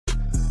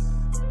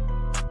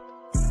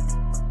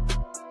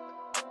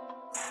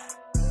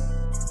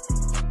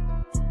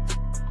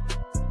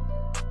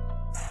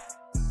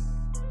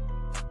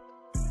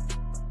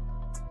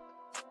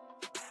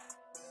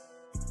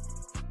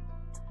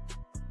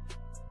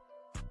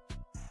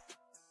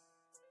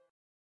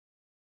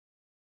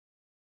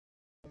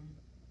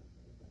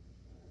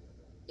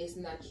it's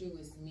not you,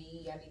 it's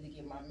me. I need to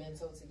get my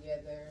mental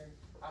together.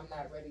 I'm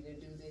not ready to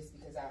do this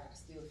because I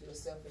still feel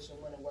selfish and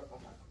want to work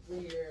on my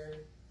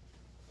career.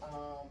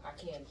 I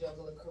can't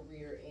juggle a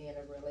career and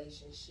a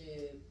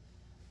relationship.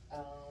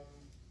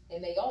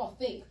 And they all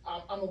think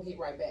I'm gonna get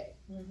right back.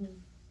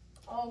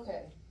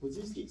 Okay. But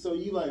so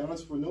you like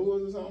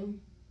entrepreneurs or something?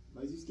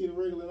 Like just get a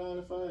regular 9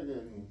 to 5 guy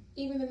then?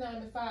 Even the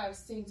 9 to 5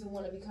 seem to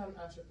want to become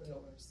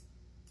entrepreneurs.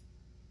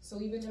 So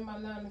even in my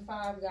 9 to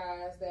 5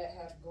 guys that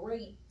have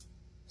great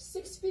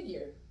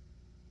 6-figure,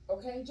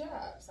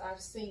 jobs, I've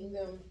seen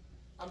them.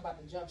 I'm about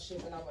to jump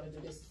ship and I want to do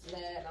this and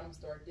that. And I'm gonna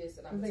start this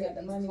and I'm gonna take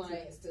these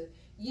clients to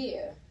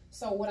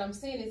So what I'm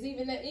saying is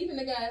even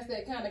the guys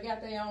that kind of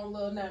got their own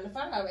little 9 to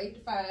 5, 8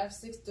 to 5,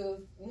 6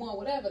 to 1,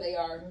 whatever they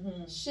are,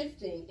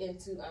 shifting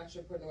into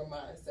entrepreneur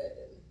mindset.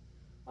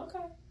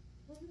 Okay.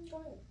 Go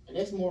ahead. And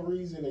that's more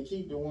reason to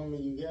keep the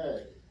woman you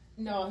got.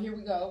 No, here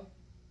we go.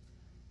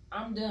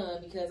 I'm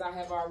done because I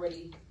have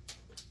already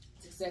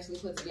successfully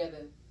put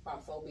together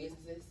about 4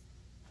 businesses.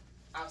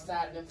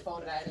 Outside of them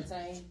 4 that I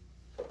entertain,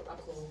 I'm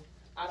cool.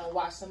 I don't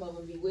watch some of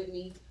them be with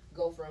me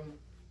go from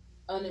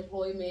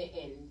unemployment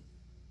and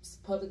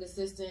public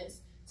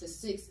assistance to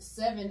 6,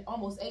 7,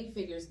 almost 8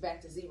 figures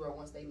back to 0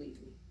 once they leave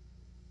me.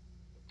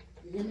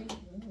 You hear me?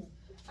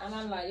 And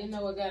I'm like, you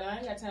know what, God, I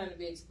ain't got time to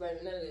be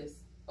explaining none of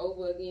this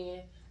over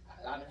again.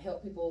 I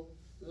help people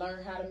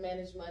learn how to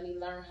manage money,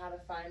 learn how to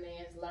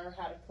finance, learn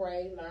how to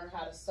pray, learn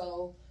how to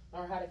sow,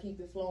 learn how to keep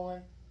it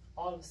flowing.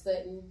 All of a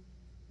sudden,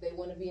 they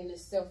want to be in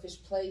this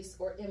selfish place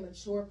or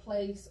immature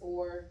place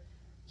or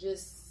I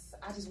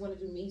just want to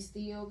do me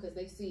still because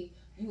they see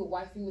you a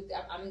wifey with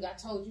that. I mean, I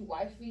told you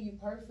wifey, you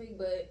perfect,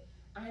 but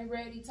I ain't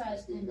ready to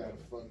still gotta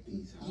fuck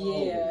these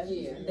hoes.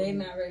 Yeah. They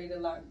not ready to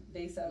lock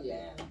themselves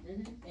down.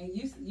 And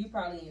you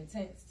probably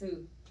intense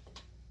too.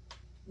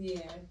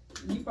 Yeah,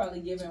 you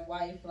probably giving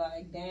wife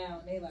like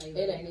down. They like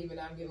it ain't even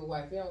I'm giving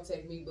wife. It don't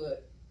take me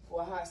but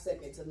for a hot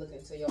second to look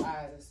into your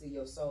eyes and see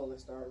your soul and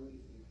start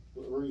reading you.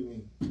 What read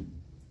me?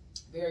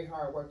 Very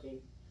hard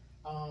working.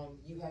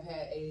 You have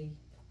had a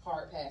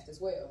hard past as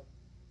well.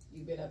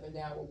 You've been up and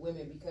down with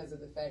women because of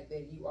the fact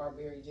that you are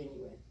very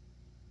genuine.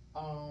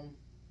 I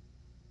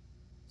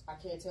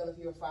can't tell if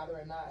you're a father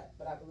or not,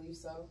 but I believe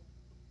so.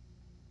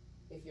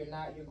 If you're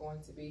not, you're going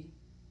to be.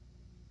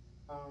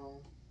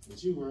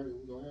 But you right,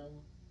 we gonna have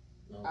one?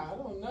 No. I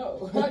don't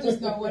know. I just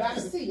know what I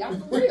see.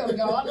 I'm for real,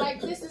 y'all. Like,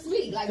 this is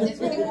me. Like, this is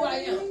really who I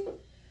am.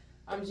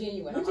 I'm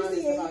genuine. I'm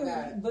honest about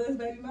God. Buzz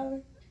baby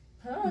mother?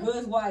 Huh?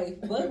 Buzz wife.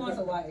 Buzz wants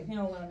a wife. He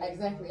don't want a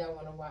Exactly. I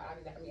want a wife. I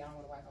don't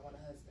want a wife. I want a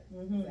husband.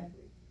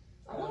 Exactly.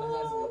 I want a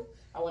husband.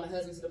 I want a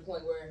husband to the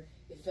point where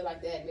it feel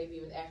like that. Maybe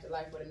even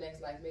afterlife or the next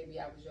life. Maybe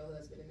I was your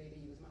husband and maybe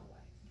you was my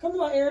wife. Come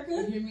on, Erica.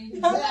 You hear me?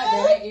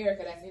 That ain't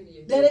Erica. That's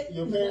India.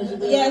 Your parents?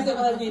 Yes, it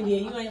was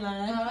India. You ain't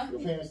lying. Huh? Your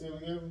parents still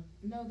together?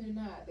 No, they're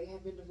not. They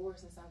have been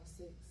divorced since I was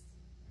 6.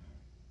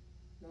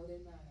 No,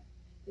 they're not.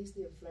 They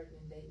still flirting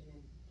and dating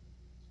and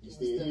doing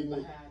stuff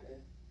behind the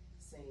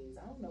scenes. I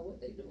don't know what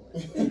they're doing.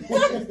 But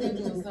they're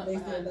doing something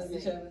behind the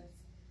scenes.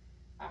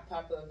 I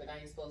pop up and I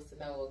ain't supposed to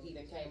know. He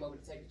done came over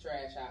to take the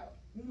trash out.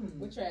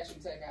 What trash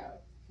you take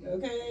out?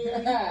 Okay. You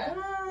know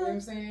what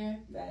I'm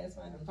saying? That is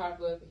funny. I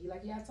pop up and he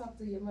like, yeah, I talked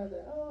to your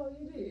mother. Oh,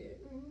 you did?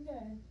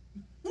 Okay.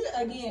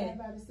 Again. I'm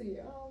about to see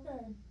it. Oh,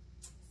 okay.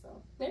 So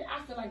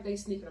I feel like they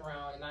sneaking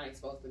around and I ain't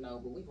supposed to know,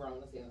 but we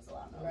grown as hell, so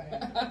I know. Right.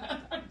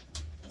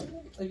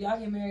 If y'all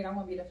get married, I'm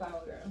gonna be the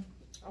flower girl.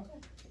 Okay.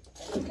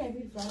 You can't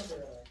be the flower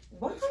girl.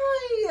 Why?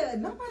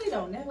 Nobody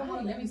don't never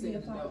want to be be the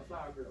a flower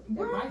girl.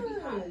 That might be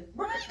hot.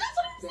 Right, that's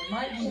what I'm saying. That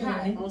might be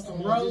hot. On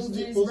some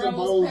roses, rose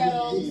rose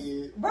petals.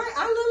 Right, I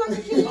look like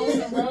a kid. On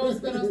some rose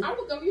petals. I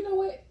would go, you know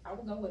what? I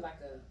would go with like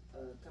a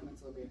Coming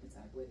to America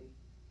type wedding.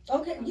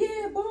 Okay,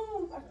 yeah,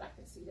 boom. I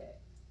can see that.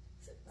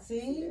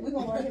 See, we're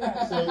going to work it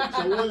out. So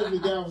what if the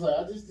guy was like,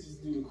 I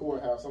just do the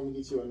courthouse, I'm going to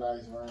get you a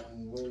nice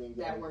ring.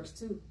 That works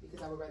too,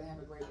 because I would rather have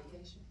a great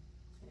vacation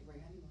and a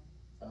great honeymoon.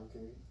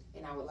 Okay.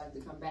 And I would like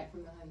to come back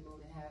from the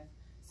honeymoon and have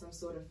some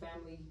sort of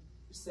family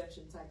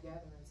reception type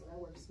gathering, so that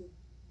works too.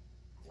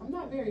 I'm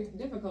not very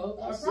difficult.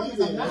 I promise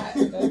I'm not.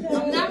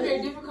 I'm not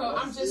very difficult.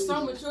 I'm just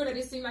so mature that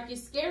it seems like it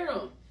scared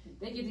them.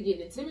 They get to get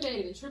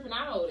intimidated and tripping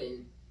out,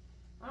 and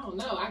I don't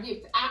know. I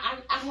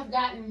have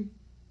gotten,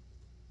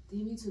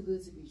 damn, you too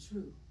good to be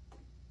true.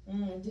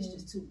 This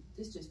just too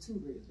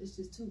real. This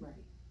just too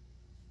right.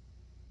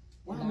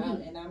 Why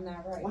me? And I'm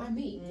not right. Why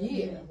me?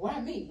 Yeah,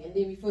 why me? And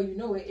then before you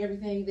know it,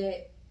 everything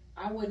that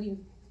I wouldn't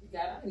even,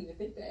 God, I didn't even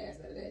think to ask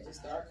none of that. Just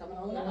start coming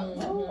on out.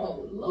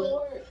 Oh,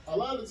 Lord. But a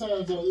lot of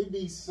times, though, it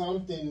be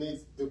something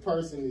that the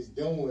person is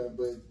doing,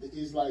 but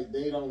it's like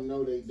they don't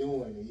know they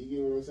doing it. You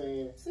get what I'm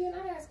saying? See, and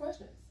I ask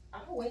questions.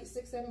 I'll wait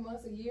 6, 7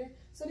 months, a year.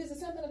 So this is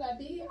something that I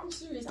did. I'm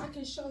serious. I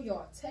can show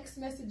y'all text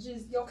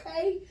messages,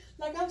 okay?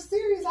 Like, I'm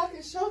serious. I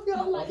can show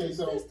y'all, like, okay,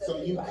 so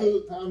you like,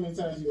 cook, how many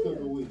times you cook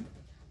a week?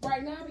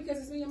 Right now, because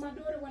it's me and my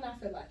daughter, when I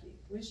feel like it.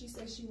 When she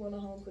says she want a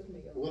home cooked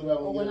meal. What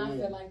about or when I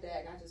feel like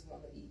that, I just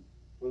want to eat.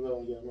 What about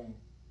when you got man?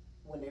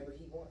 Whenever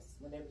he wants,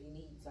 whenever he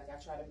needs. Like, I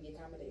try to be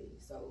accommodating.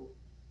 So,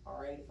 all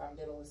right, if I'm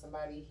dealing with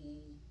somebody,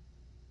 he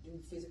do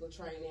physical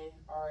training.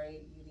 All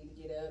right, you need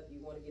to get up.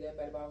 You want to get up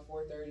at about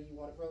 4:30. You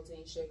want a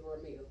protein shake or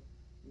a meal.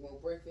 You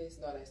want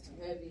breakfast? No, that's too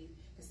heavy.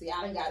 Cause see,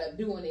 I done got up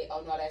doing it.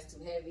 Oh no, that's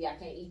too heavy. I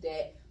can't eat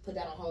that. Put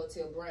that on hold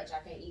till brunch. I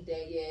can't eat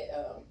that yet.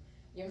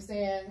 You know what I'm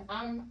saying?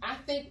 I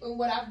think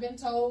what I've been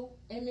told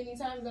and many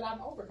times that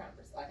I'm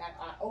overconfident. Like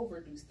I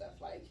overdo stuff.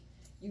 Like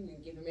you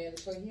can give a man a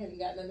choice, he ain't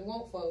got nothing to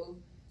want for.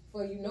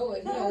 Before you know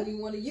it, he don't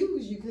even want to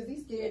use you because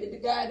he's scared that the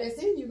guy that's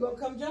in you gonna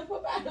come jump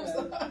up at him.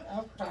 So,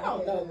 I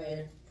don't know,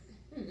 man.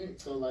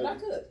 So like, but I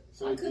cook.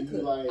 So I cook.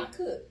 Like, I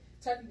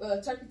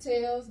cook turkey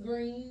tails,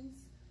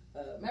 greens,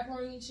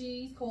 macaroni and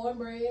cheese,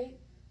 cornbread,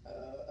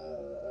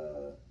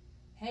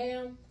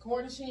 ham,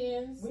 Cornish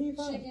hens, where you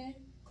from? chicken.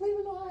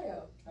 Cleveland,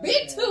 Ohio.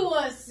 Okay. Big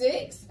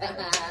 216.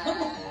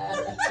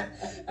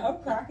 I'm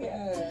cracking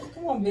up.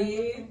 Come on,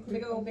 big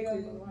old.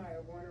 Cleveland,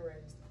 Ohio, born and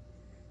raised.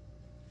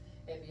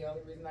 And the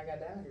only reason I got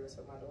down here was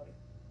for my daughter.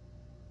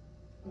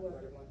 My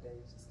daughter one day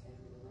just came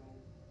in the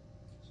room.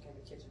 She came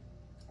in the kitchen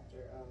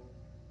after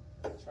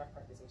track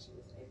practice when she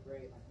was in 8th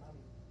grade. Like,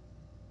 Mommy,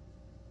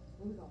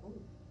 when we gonna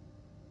move?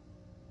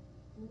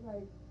 We were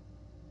like,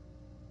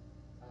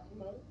 I don't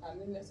know. I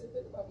didn't necessarily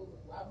think about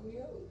moving. Why would we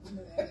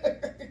move?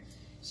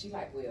 She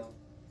like, well,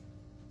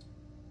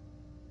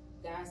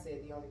 God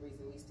said the only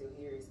reason we still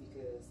here is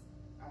because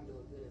I'm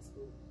doing good in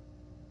school.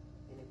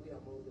 And if we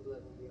don't move, the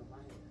blood will be on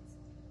my hands.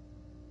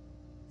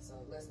 So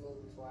let's move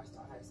before I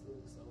start high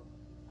school so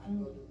I can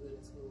go do good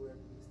in school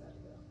wherever we decide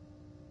to go.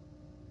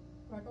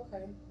 I'm like,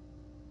 okay.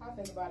 I'll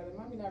think about it.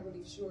 But Mommy not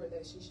really sure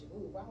that she should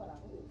move. Why would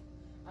I move?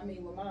 I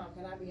mean, well, Mom,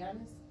 can I be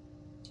honest?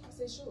 I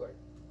said, sure.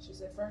 She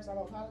said, first,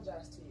 I'm going to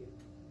apologize to you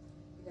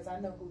because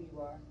I know who you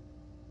are.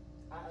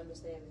 I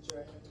understand that you're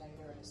an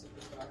entertainer and a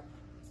superstar.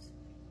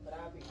 But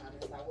I'll be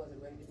honest, I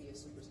wasn't ready to be a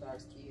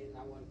superstar's kid and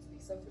I wanted to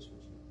be selfish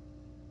with you.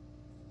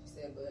 She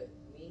said, but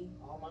me,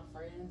 all my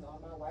friends,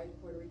 all my white and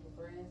Puerto Rican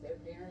friends, their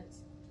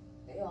parents,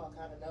 they all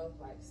kind of know,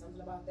 like,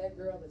 something about that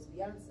girl is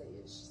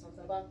Beyonce-ish.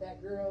 Something about that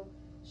girl,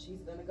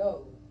 she's gonna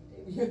go.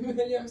 You know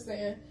what I'm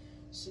saying?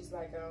 She's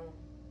like,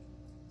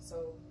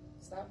 so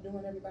stop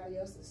doing everybody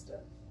else's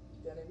stuff.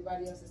 You've done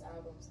everybody else's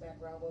albums,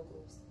 background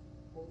vocals,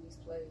 movies,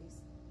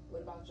 plays.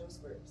 What about your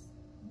scripts?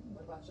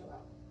 What about your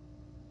album?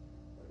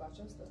 What about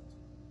your stuff?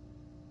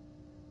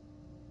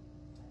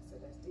 I said,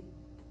 that's deep.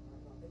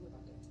 I'm gonna think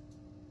about that.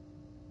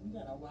 You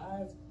got a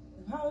wise.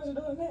 How is she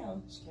doing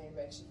now? She came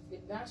back.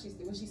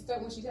 When she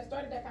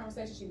started that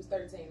conversation, she was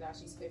 13. Now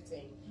she's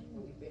 15,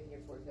 and we've been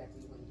here for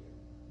exactly 1 year.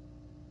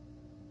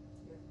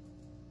 Yeah,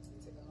 it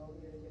took a whole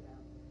year to get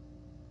down here.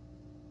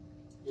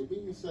 if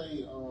people say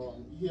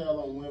you hear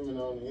all them women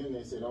on the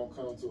internet say don't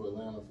come to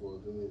Atlanta for a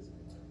good.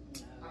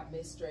 I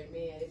miss straight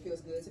men. It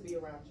feels good to be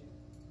around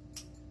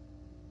you.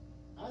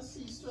 I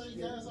see straight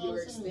guys all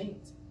You're the time.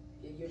 extinct.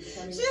 You're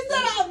becoming She said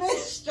I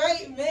miss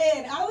straight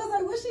men. I was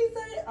like, what she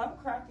say? I'm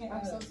cracking I'm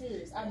up. so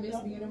serious. I miss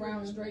being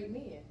around straight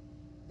men.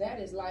 That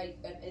is like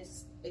an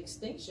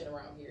extinction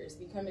around here. It's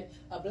becoming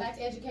a black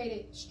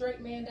educated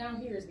straight man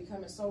down here is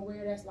becoming so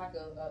rare. That's like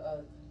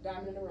a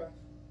diamond in the rough.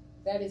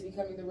 That is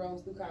becoming the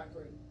rose through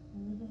concrete.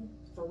 Mm-hmm.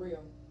 For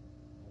real.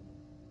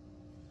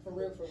 For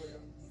real, for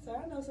real. So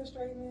I know some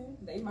straight men.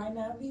 They might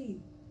not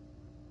be.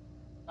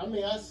 I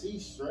mean, I see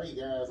straight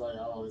guys like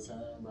all the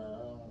time,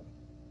 but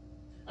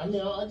I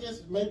mean, I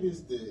guess maybe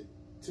it's the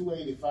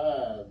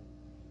 285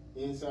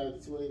 inside the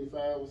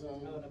 285 or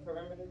something. Oh, the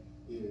perimeter.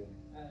 Yeah,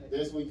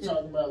 that's what you're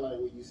talking about. Like,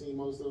 what you see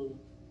most of them,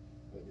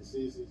 like the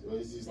cities, or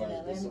it's just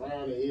like the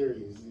surrounding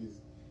areas.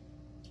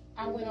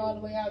 I went all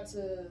the way out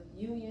to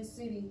Union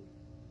City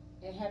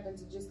and happened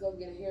to just go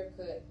get a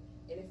haircut,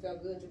 and it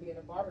felt good to be in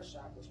a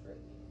barbershop with straight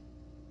men.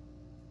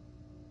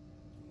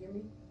 You hear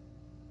me?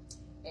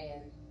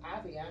 And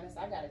I'll be honest,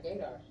 I got a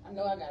gaydar. I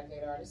know I got a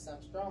gaydar. It's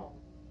something strong.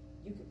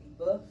 You could be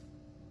buff,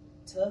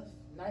 tough,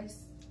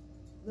 nice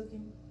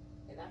looking,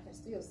 and I can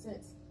still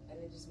sense. And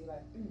it just be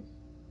like,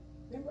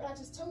 remember I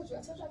just told you.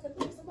 I told you I could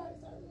look at somebody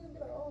and be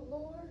like, oh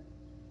Lord.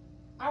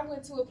 I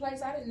went to a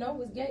place I didn't know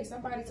was gay.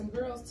 Some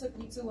girls took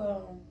me to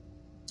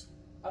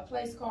a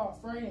place called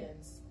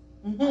Friends.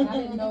 And I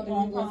didn't know that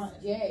it was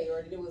gay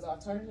or that it was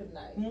alternative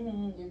night. You know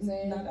what I'm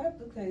saying? Now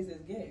that place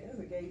is gay. That's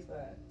a gay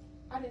spot.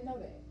 I didn't know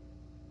that.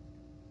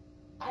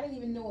 I didn't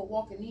even know it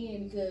walking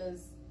in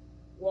because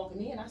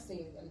walking in I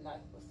seen like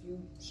a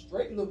few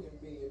straight looking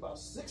men, about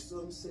 6 of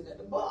them sitting at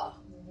the bar.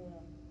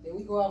 Then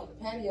we go out on the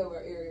patio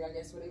area, I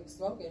guess, where they were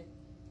smoking.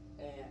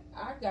 And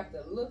I got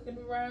to looking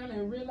around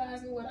and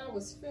realizing what I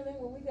was feeling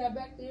when we got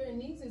back there. And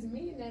these is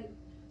men that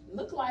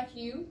look like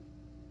you,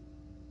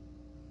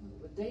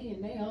 but they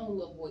in their own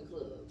little boy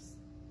clubs.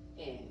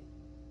 And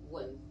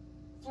wasn't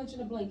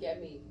flinching a blink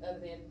at me, other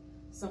than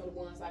some of the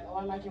ones like, oh,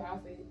 I like your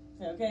outfit.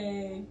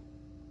 Okay.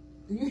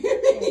 Do you hear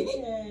me?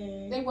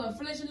 Okay. They wasn't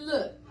flinching to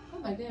look.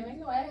 I'm like, damn, ain't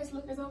no ass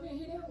lookers over here.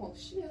 They don't want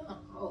shit.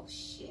 Oh,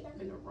 shit, I'm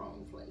in the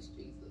wrong place,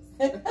 Jesus.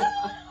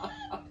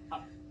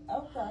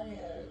 I'm crying.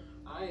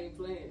 I ain't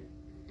playing.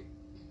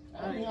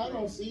 I mean, I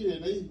don't see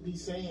that. They be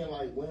saying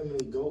like women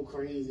go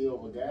crazy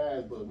over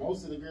guys, but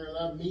most of the girls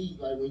I meet,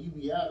 like when you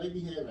be out, they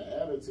be having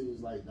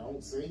attitudes like,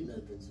 "Don't say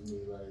nothing to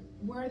me." Like,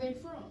 where are they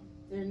from?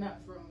 They're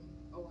not from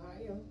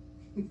Ohio.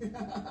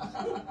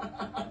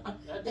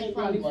 they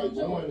probably like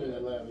born in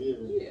Atlanta.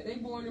 Yeah, they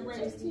born and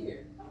raised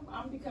here.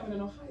 I'm becoming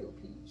an Ohio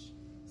peach,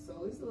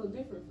 so it's a little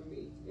different for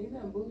me. Ain't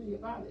nothing bougie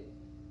about it.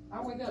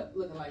 I wake up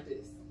looking like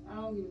this. I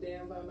don't give a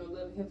damn about no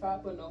love hip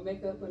hop or no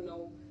makeup or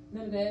no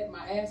none of that.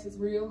 My ass is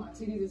real. My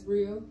titties is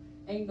real.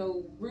 Ain't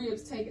no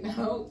ribs taken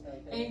out.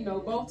 Ain't no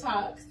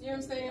Botox. You know what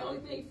I'm saying? Only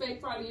thing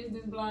fake probably is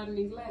this blonde and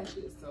these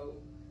lashes. So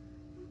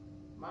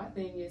my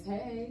thing is,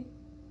 hey,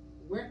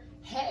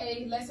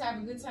 let's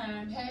have a good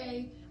time.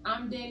 Hey,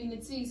 I'm Danie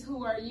Natiese.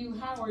 Who are you?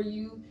 How are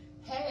you?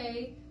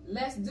 Hey,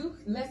 let's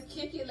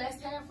kick it.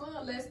 Let's have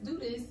fun. Let's do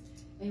this.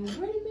 And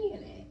where the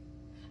men at?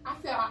 I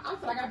feel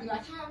like I'd be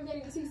like, hi, I'm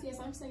Danie Natiese. Yes,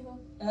 I'm single.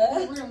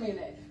 Where the real men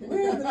at?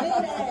 Where the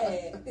men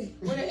at?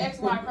 Where the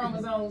XY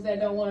chromosomes that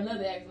don't want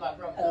another XY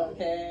chromosome?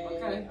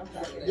 Okay.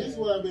 This is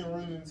what I've been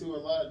running into a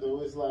lot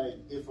though. It's like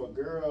if a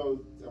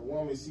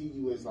woman see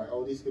you as like,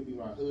 oh, this could be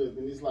my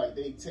husband. It's like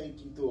they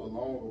take you through a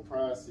longer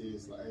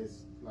process,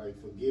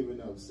 like for giving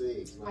up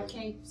sex. Like, I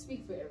can't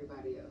speak for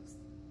everybody else.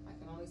 I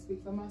can only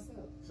speak for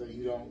myself. So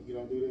you don't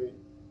do that?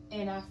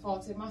 And I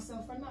faulted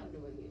myself for not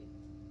doing it.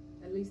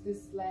 At least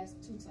this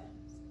last 2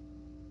 times.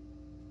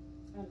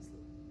 Honestly.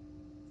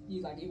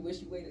 You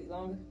wish you waited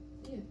longer?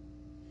 Yeah.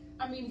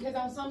 I mean, because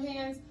on some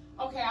hands,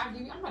 okay, I'm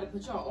about to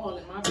put y'all all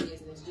in my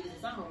business,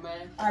 Jesus. I don't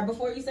mind. All right,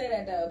 before you say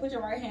that, though, put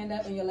your right hand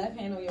up and your left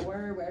hand on your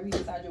word, wherever you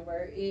decide your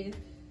word is.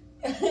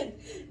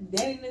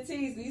 Danie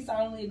Natiese, we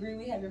solemnly agree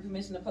we have your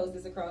permission to post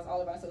this across all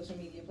of our social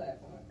media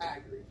platforms. I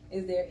agree.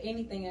 Is there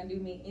anything, I do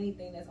mean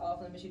anything that's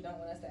off limits you don't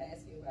want us to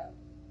ask you about?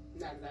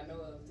 Not that I know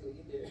of till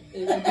you hear. If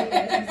you do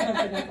ask you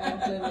something that's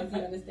off limits,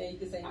 you understand, you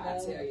can say no. I'll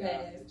tell you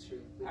pass. the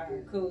truth. All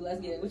right, cool. Let's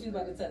get it. What you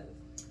about to tell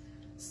us?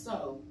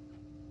 So,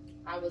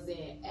 I was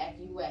in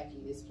Aki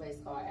Wacky, this place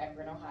called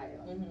Akron, Ohio.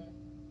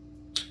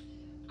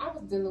 Mm-hmm. I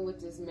was dealing with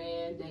this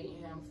man, dating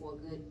him for a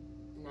good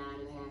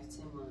 9.5,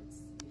 10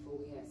 months before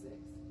we had sex.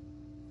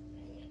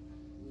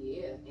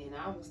 Yeah, and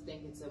I was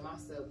thinking to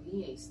myself,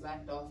 he ain't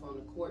slacked off on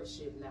the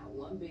courtship not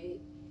one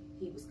bit.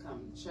 He was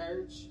coming to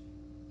church.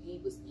 He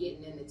was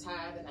getting in the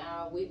tithing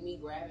aisle with me,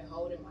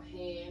 holding my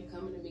hand,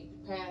 coming to meet the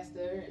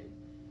pastor, and,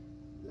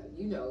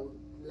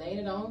 laying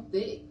it on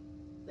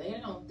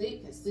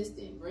thick,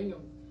 consistent, bringing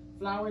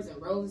flowers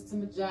and roses to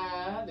my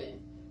job, and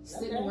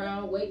sitting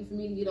around waiting for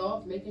me to get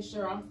off, making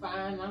sure I'm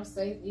fine and I'm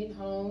safe getting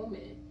home,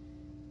 and,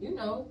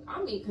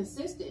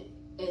 consistent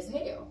as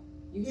hell.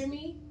 You hear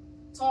me?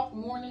 Talk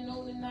morning,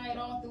 noon, and night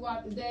all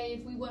throughout the day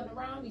if we wasn't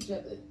around each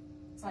other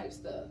type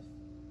stuff.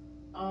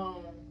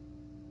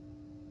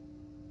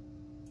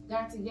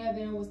 Got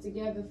together and was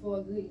together for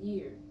a good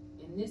year.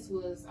 And this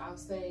was, I'll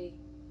say,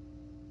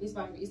 it's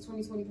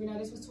 2023 now.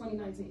 This was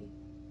 2019.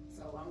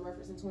 So I'm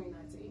referencing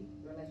 2019.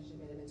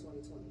 Relationship ended in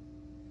 2020.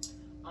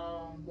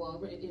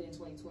 Well, it ended in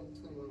 2020,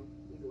 21,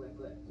 either way,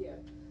 but yeah.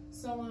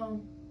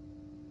 So,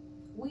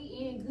 we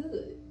in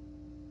good.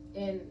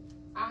 And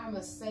I'm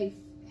a safe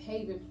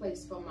haven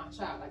place for my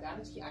child. I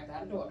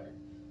got a daughter.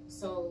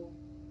 So,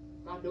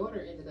 my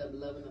daughter ended up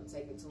loving him,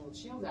 taking to him.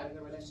 She don't got a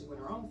good relationship with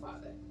her own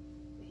father.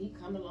 He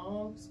come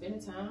along,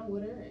 spending time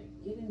with her and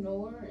getting to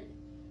know her, and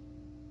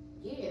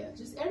yeah,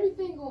 just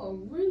everything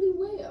going really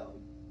well.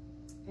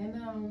 And you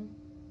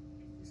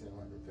sound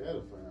like a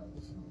pedophile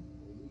or something.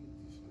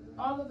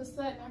 All of a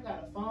sudden, I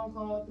got a phone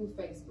call through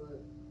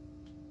Facebook.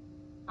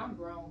 I'm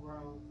grown.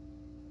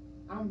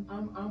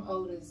 I'm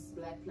old as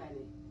Black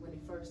Planet when it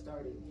first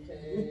started.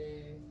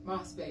 Hey.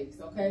 MySpace,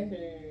 okay?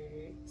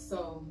 Hey.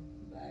 So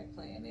Black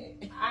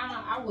Planet.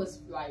 I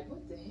was like,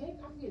 what the heck?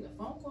 I'm getting a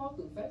phone call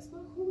through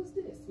Facebook? Who is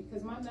this?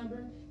 Because my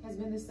number has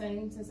been the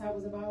same since I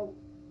was about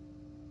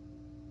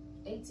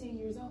 18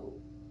 years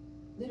old.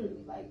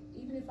 Literally, like,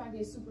 even if I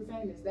get super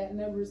famous, that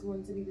number is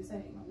going to be the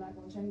same. I'm not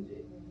going to change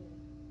it.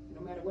 Mm-hmm.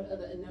 No matter what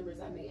other numbers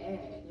I may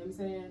add. You know what I'm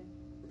saying?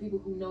 The people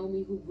who know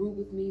me, who grew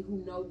with me, who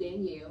know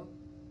Danielle,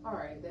 all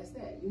right, that's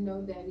that. You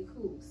know Danie,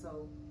 cool.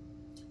 So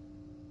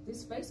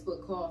this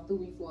Facebook call threw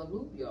me for a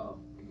loop, y'all.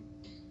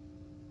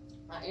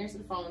 I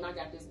answered the phone and I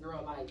got this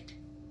girl like,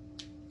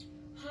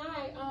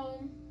 hi,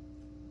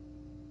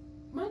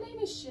 my name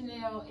is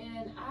Chanel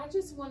and I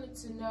just wanted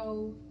to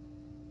know,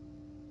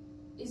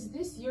 is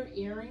this your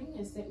earring?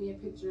 And sent me a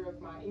picture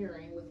of my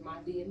earring with my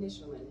D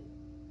initial in it.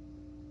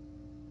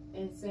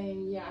 And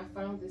saying, yeah, I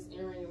found this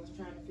earring and was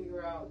trying to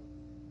figure out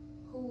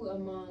who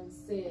among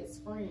said's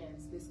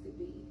friends this could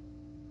be.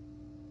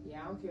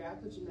 Yeah, I don't care. I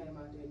put your name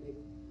out there,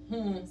 nigga.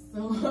 So,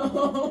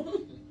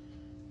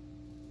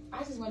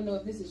 I just want to know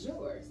if this is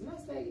yours. And I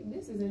say,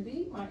 this is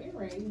indeed my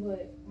earring,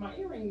 but my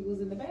earring was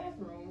in the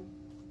bathroom.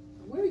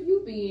 Where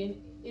you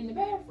been in the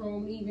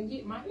bathroom to even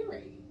get my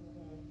earring?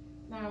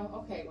 Mm-hmm. Now,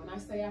 okay, when I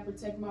say I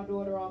protect my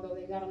daughter, although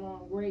they got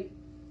along great,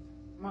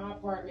 my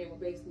apartment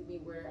would basically be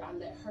where I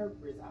let her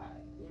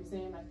reside. You know what I'm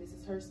saying? Like, this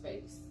is her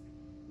space.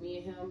 Me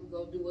and him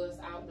go do us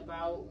out and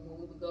about when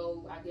we would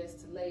go, I guess,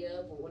 to lay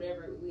up or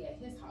whatever. We at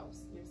his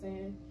house. You know what I'm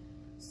saying?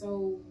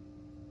 So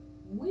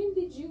when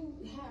did you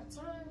have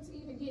time to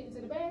even get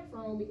into the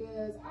bathroom?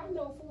 Because I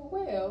know full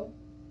well.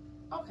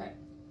 Okay.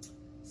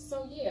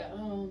 So yeah,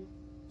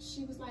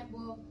 she was like,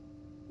 well,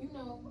 you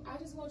know, I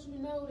just want you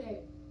to know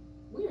that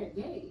we're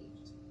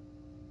engaged,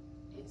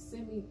 and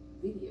send me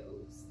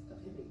videos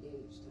of him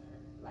engaged to her,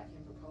 like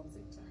him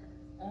proposing to her.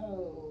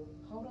 Oh,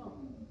 hold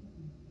on.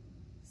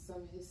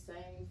 Some of his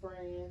same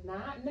friends.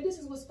 Now this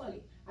is what's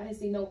funny. I didn't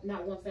see not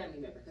one family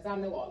member, because I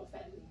know all the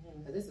family.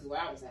 Because this is where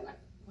I was at. Like,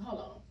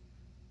 hold on.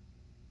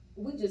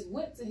 We just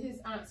went to his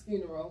aunt's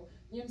funeral.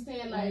 You know what I'm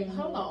saying? Like,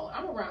 hold on.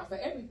 I'm around for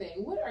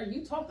everything. What are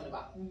you talking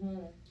about?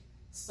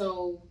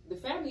 So the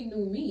family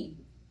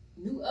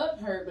knew of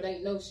her, but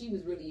ain't know she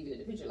was really even in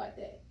the picture like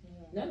that.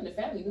 None of the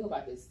family knew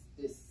about this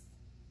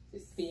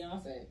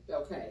fiance.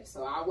 Okay,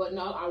 so I wasn't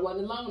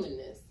alone in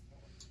this.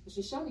 But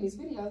she showed me these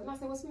videos, and I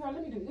said, well, sweetheart,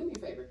 do me a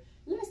favor.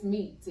 Let's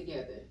meet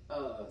together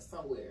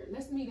somewhere.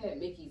 Let's meet at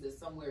Mickey's or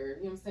somewhere.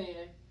 You know what I'm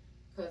saying?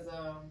 Because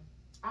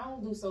I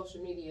don't do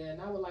social media,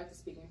 and I would like to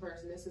speak in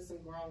person. This is some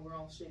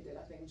grown shit that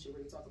I think we should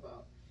really talk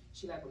about.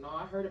 She like, well, no,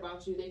 I heard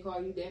about you. They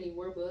call you Danie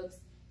Warbucks.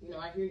 You know,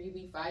 I hear you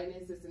be fighting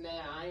this and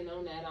that. I ain't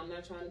on that. I'm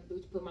not trying to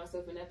put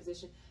myself in that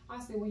position. I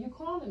said, well, you're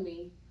calling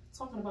me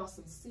talking about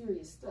some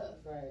serious stuff.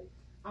 Right.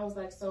 I was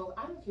like, so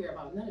I don't care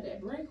about none of that.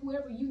 Bring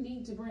whoever you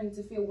need to bring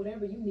to feel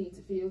whatever you need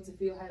to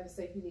feel however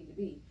safe you need to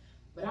be.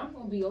 But I'm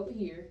going to be over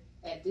here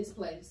at this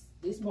place,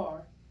 this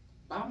bar,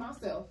 by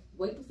myself,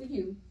 waiting for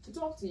you to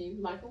talk to you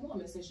like a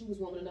woman, since you was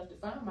woman enough to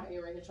find my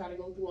earring and try to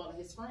go through all of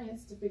his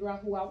friends to figure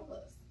out who I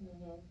was.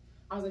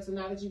 I was like, so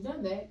now that you've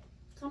done that,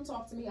 come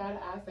talk to me eye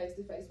to eye, face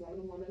to face, woman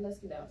to woman. Let's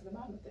get down to the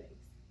bottom of things.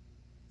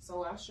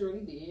 So I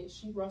surely did.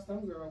 She brought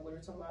some girl with her,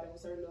 talking about it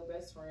was her little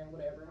best friend,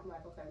 whatever. I'm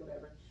like, okay,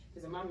 whatever.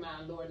 Because in my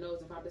mind, Lord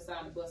knows if I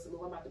decide to bust a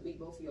move, I'm about to beat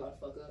both of y'all the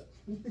fuck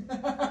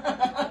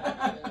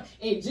up.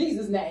 In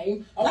Jesus'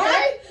 name.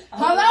 Okay?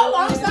 Hello?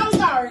 I'm so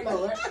sorry,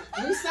 Lord.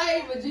 We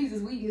saved with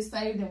Jesus. We get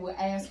saved and we'll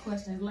ask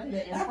questions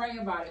later and pray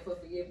about it for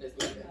forgiveness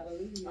later.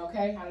 Hallelujah.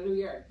 Okay?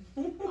 Hallelujah.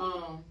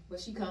 But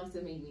she comes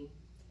to meet me.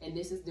 And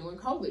this is during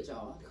COVID,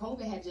 y'all.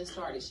 COVID had just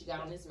started. She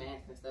got on this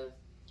mask and stuff.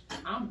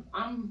 I'm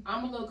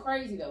a little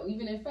crazy though,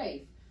 even in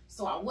faith.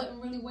 So I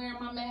wasn't really wearing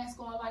my mask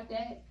on like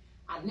that.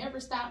 I never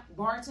stopped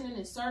bartending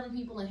and serving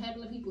people and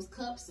handling people's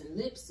cups and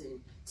lips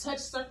and touch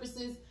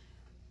surfaces.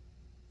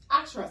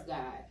 I trust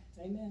God.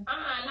 Amen.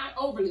 I not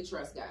overly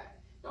trust God.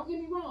 Don't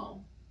get me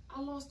wrong. I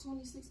lost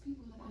 26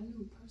 people that I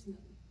knew personally.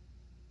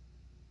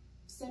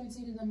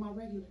 17 of them my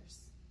regulars.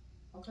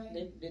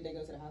 Okay. Did they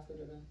go to the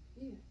hospital though?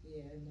 Yeah.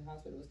 Yeah, and the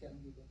hospital was killing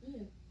people.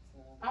 Yeah. So,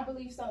 I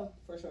believe so.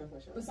 For sure.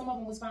 But some of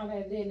them was found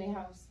dead in their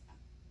house.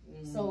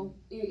 So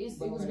it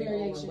was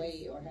variation.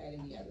 Overweight or had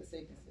any other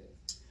sicknesses?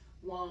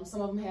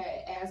 Some of them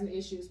had asthma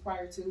issues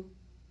prior to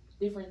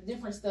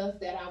different stuff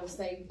that I would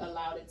say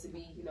allowed it to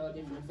be, you know, a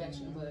different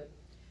infection. But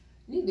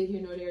neither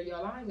here nor there,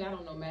 y'all. I ain't got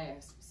on no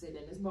mask. Sitting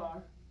in this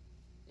bar,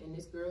 and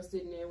this girl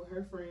sitting there with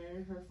her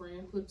friend. Her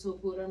friend put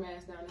her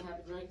mask down and have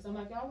a drink. So I'm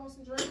like, y'all want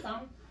some drinks?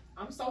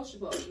 I'm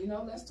sociable, you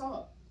know. Let's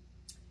talk.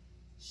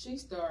 She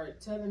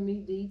started telling me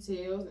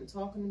details and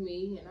talking to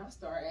me, and I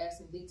started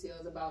asking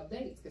details about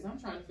dates because I'm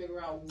trying to figure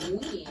out when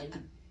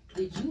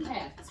did you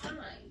have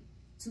time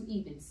to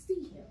even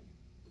see him,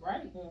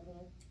 right?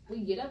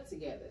 We get up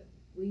together.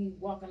 We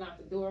walking out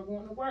the door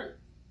going to work,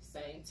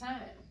 same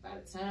time. By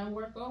the time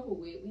work over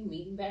with, we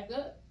meeting back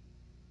up.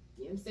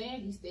 You know what I'm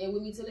saying? He stayed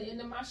with me till the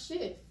end of my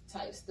shift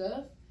type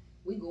stuff.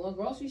 We going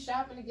grocery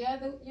shopping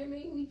together, you know what I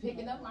mean? We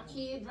picking up my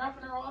kid,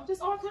 dropping her off,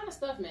 just all kind of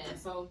stuff, man.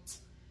 So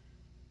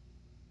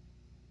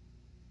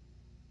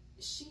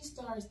she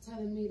starts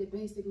telling me that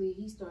basically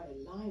he started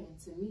lying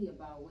to me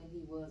about when he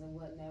was and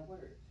wasn't at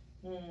work.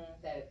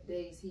 That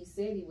days he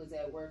said he was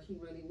at work, he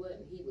really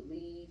wasn't. He would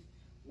leave,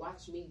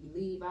 watch me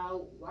leave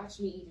out, watch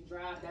me even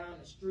drive down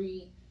the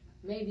street,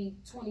 maybe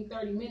 20,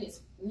 30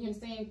 minutes, you know what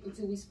I'm saying,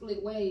 until we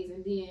split ways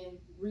and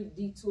then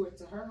detour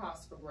to her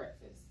house for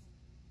breakfast.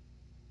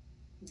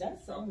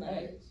 That's so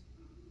nice.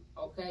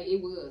 Okay,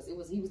 it was.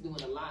 He was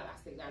doing a lot.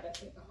 I said, God, that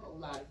take a whole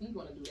lot. If you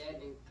want to do that,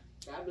 then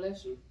God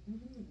bless you.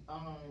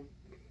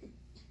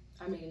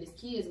 I mean, his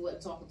kids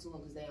wasn't talking to him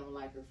because they don't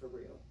like her for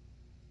real.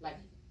 Like,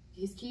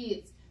 his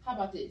kids, how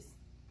about this?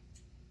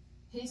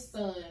 His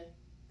son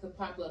could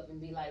pop up and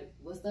be like,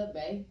 what's up,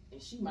 babe?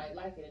 And she might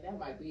like it, and that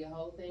might be a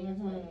whole thing in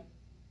front of him.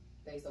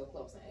 They so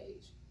close in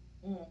age.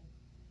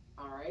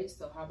 All right,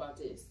 so how about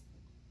this?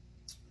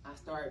 I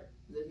start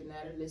looking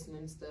at her,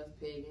 listening to stuff,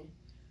 pegging.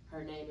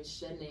 Her name is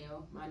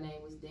Chanel. My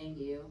name was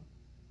Danielle.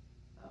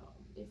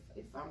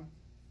 If I'm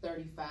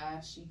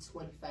 35, she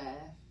 25.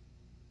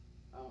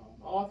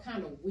 All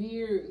kind of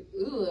weird,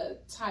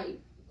 type.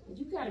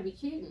 You gotta be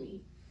kidding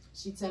me.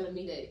 She telling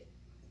me that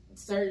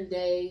certain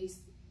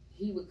days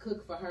he would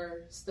cook for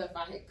her stuff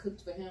I had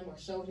cooked for him or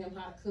showed him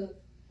how to cook.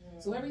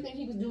 So everything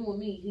he was doing with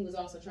me, he was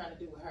also trying to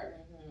do with her.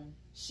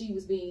 She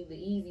was being the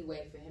easy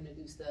way for him to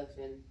do stuff,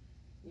 and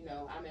you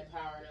know, I'm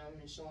empowering him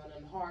and showing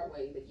him the hard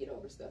way to get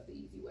over stuff the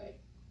easy way.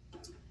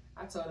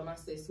 I told him, I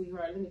said,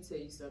 sweetheart, let me tell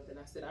you something.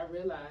 I said, I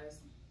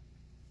realized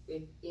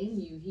if in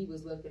you he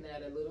was looking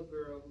at a little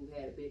girl who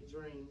had big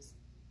dreams.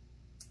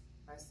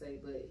 I say,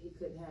 but he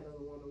couldn't handle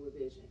a woman with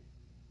vision.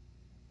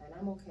 And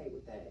I'm okay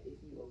with that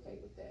if you okay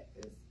with that,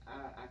 because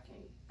I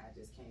can't. I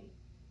just can't.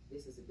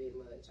 This is a bit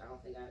much. I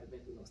don't think I'd have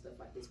been through no stuff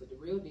like this. But the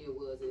real deal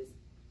is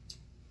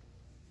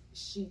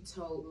she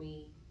told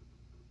me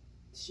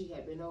she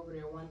had been over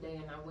there one day,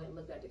 and I went and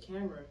looked at the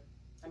camera.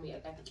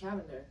 At the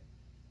calendar,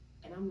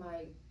 and I'm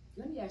like,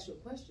 let me ask you a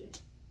question.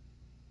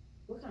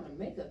 What kind of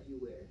makeup you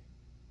wear?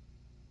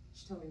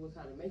 She told me what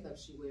kind of makeup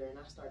she wear, and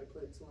I started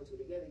putting two and two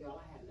together.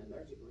 Y'all, I had an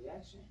allergic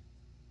reaction.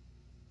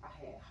 I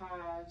had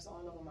hives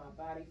all over my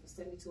body for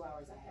 72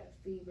 hours. I had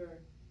a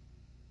fever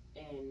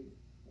and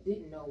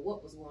didn't know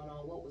what was going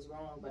on, what was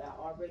wrong, but I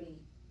already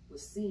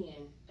was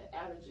seeing an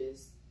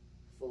allergist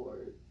for,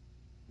 you know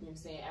what I'm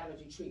saying,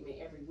 allergy treatment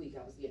every week.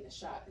 I was getting a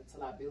shot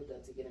until I built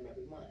up to get them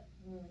every month.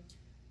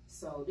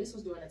 So this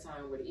was during a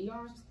time where the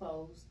ERs was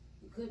closed.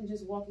 You couldn't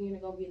just walk in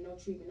and go get no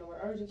treatment. No, where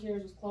urgent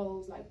cares was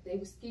closed. Like, they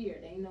were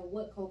scared. They didn't know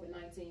what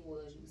COVID-19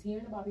 was. You was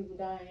hearing about people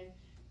dying,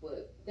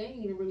 but they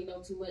didn't even really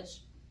know too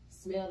much.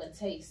 Smell and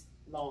taste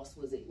loss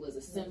was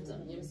a symptom. You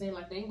know what I'm saying?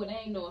 Like, they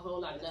ain't know a whole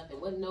lot of nothing.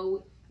 Wasn't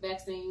no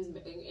vaccines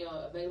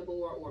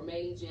available or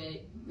made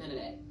yet. None of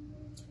that.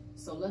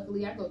 So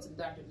luckily, I go to the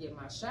doctor to get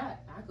my shot.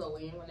 I go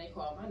in. When they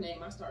call my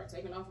name, I start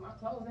taking off my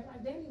clothes. They're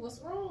like, Danie,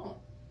 what's wrong?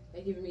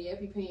 They giving me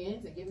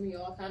EpiPens and giving me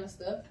all kind of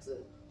stuff to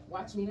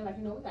watch me. They're like,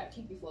 we got to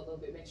keep you for a little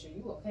bit, make sure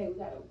you okay. We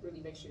got to really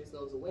make sure this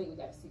goes away. We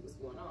got to see what's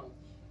going on.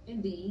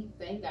 Indeed,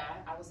 thank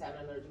God, I was having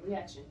an allergic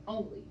reaction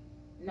only,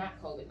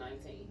 not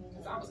COVID-19,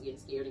 because I was getting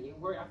scared and getting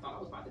worried. I thought I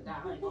was about to die.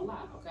 I ain't gonna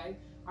lie, okay?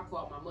 I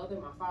called my mother,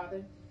 my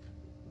father.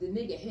 The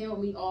nigga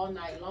held me all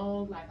night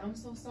long, like, I'm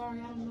so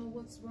sorry, I don't know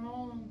what's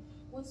wrong.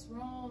 What's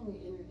wrong?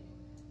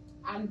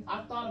 And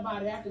I thought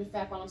about it after the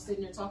fact while I'm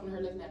sitting there talking to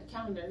her, looking at the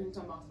calendar, and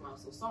talking about, I'm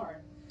so sorry.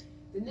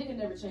 The nigga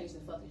never changed the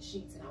fucking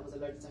sheets, and I was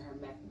allergic to her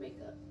MAC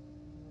makeup.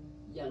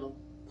 Yellow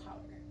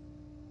powder.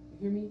 You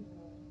hear me?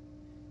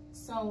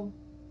 So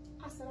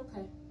I said,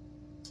 okay.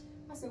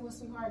 I said, well,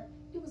 sweetheart,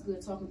 it was good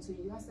talking to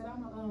you. I said,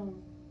 I'm gonna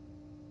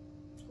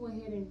go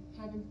ahead and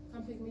have him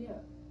come pick me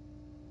up,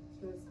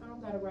 because I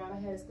don't got to ride. I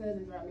had his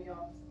cousin drop me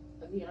off.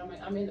 Again,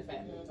 I'm in the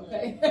family,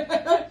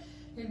 okay?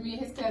 Me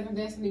and his cousin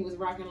Destiny was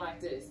rocking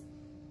like this.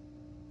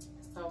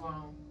 So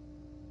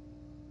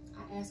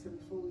I asked her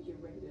before we get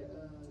ready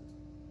to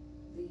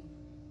leave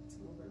to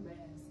move her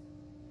mask,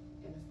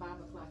 and the 5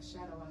 o'clock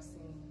shadow I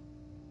seen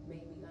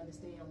made me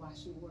understand why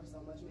she wore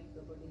so much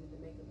makeup or needed the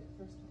makeup in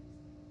the first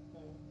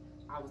place.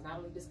 I was not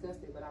only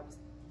disgusted, but I was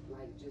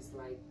just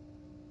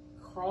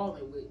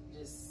crawling with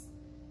just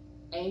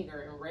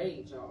anger and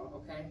rage, y'all,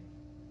 okay?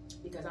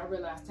 Because I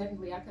realized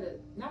technically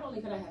not only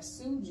could I have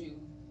sued you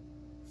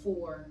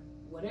for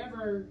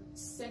whatever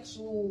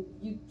sexual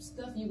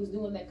stuff you was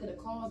doing that could have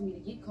caused me to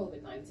get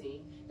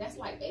COVID-19, that's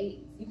like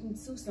AIDS. You can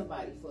sue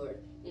somebody for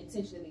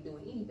intentionally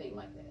doing anything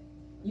like that.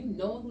 You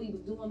knowingly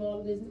was doing all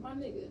of this, my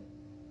nigga.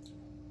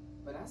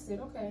 But I said,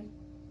 okay,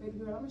 baby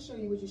girl, I'm gonna show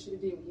you what you should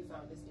have did when you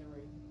found this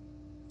earring.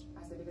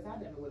 I said, because I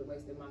never would have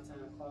wasted my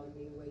time calling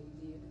me the way you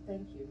did, but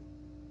thank you.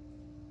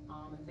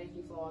 And thank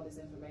you for all this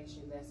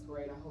information. That's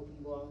great. I hope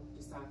you all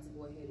decide to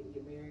go ahead and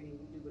get married and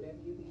you do whatever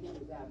you need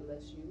to do. God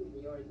bless you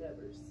and your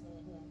endeavors.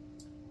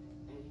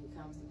 And he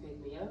comes to pick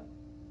me up.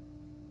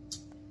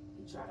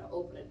 He tried to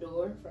open the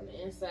door from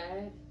the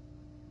inside.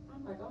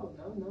 I'm like, oh,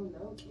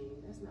 no, King.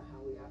 That's not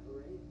how we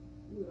operate.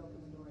 You would open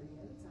the door any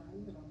other time.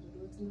 You would open the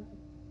door tonight.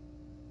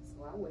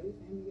 So I waited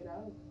for him to get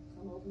out.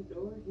 Come open the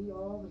door. He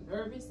all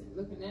nervous and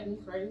looking at me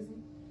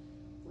crazy.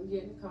 We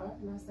get in the car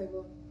and I say,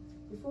 well,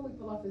 before we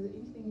pull off, is there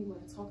anything you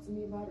want to talk to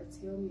me about or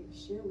tell me or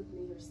share with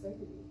me or say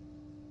to me?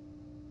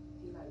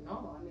 He's like,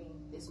 no,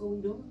 this what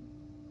we doing?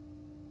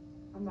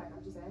 I'm like,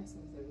 I'm just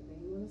asking if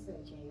everything you want to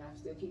say, King. I'm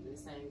still keeping the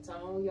same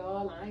tone,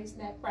 y'all. I ain't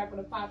snap, crack,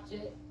 or pop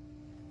yet.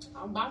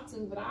 I'm about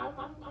to, but I'm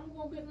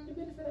going to give him the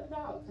benefit of the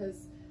doubt,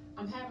 because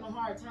I'm having a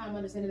hard time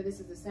understanding that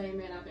this is the same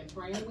man I've been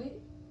praying with,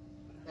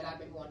 that I've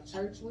been going to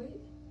church with,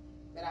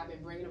 that I've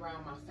been bringing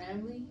around my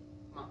family,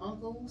 my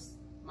uncles,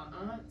 my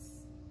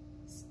aunts,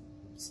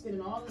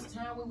 spending all this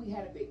time with. We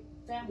had a big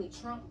family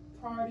Trump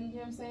party, you know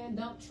what I'm saying?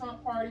 Dump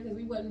Trump party, because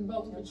we wasn't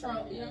voting for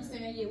Trump, you know what I'm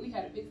saying? Yeah, we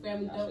had a big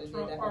family dump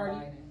Trump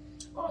party.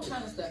 All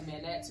kind of stuff,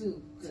 man, that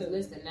too. Because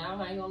listen,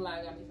 now I ain't gonna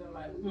lie, got me feeling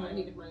like we might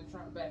need to bring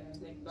Trump back and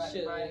think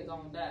everybody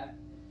gonna die.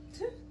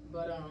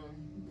 But,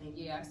 and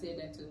yeah, I said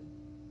that too.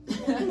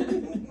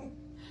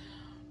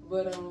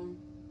 But,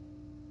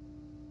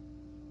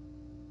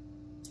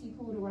 he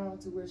pulled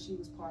around to where she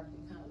was parked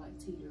and kind of like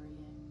teetering.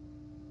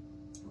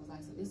 I was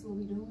like, so this is what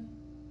we doing?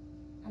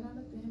 And I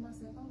looked at him, I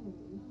said, oh,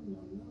 no,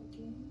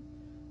 King.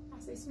 I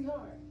said,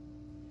 sweetheart,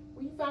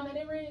 when you found that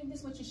earring, this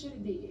is what you should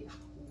have did.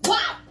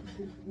 What?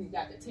 We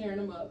got to tearing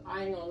him up.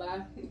 I ain't gonna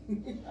lie.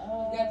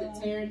 Got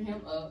to tearing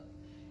him up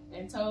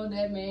and told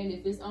that man,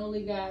 if it's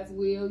only God's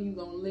will, you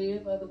gonna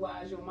live.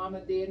 Otherwise, your mama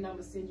dead, and I'm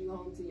gonna send you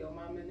home to your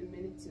mama in a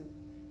minute too.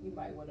 You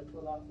might want to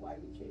pull off while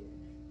you can.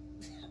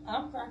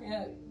 I'm cracking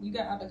up. You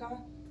got out the car?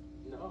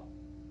 No.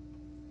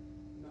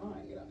 No, I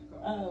ain't get out the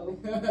car. Oh,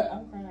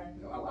 I'm crying.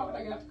 Why would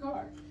I get out the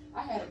car?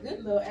 I had a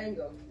good little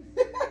angle.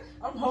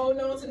 I'm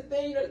holding on to the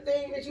thing, the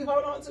thing that you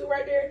hold on to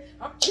right there.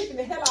 I'm kicking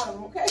the hell out of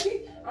them,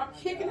 okay? I'm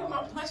kicking them,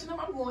 I'm punching them,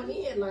 I'm going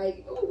in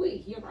like, ooh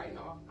wee, you're right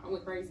now. I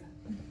went crazy.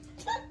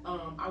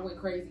 I went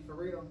crazy for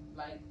real,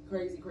 like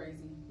crazy.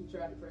 He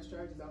tried to press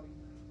charges on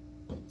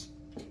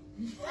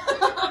me.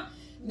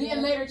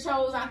 Then later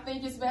chose, I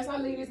think it's best I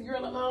leave this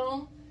girl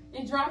alone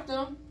and dropped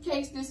them.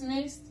 Case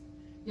dismissed.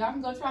 Y'all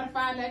can go try to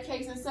find that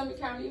case in Summit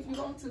County if you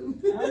want to.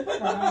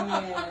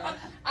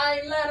 I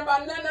ain't lying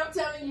about nothing I'm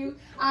telling you.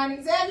 I ain't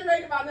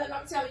exaggerating about nothing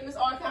I'm telling you. It's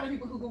all kind of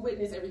people who can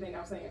witness everything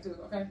I'm saying too,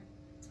 okay?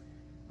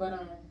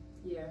 But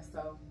yeah,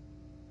 so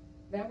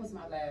that was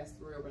my last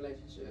real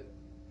relationship.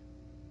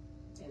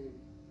 And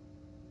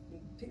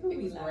people it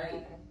be was lying.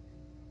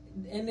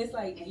 great. And it's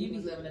like And he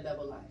was living a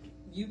double life.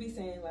 You be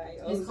saying like,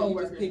 oh, His so you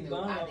coworkers just pick knew.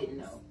 bombs. I didn't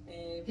know.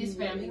 And His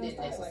family didn't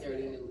like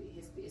necessarily that. knew.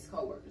 His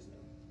coworkers knew.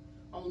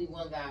 Only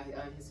one guy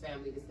in his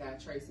family, this guy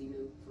Tracy,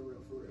 knew for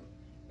real.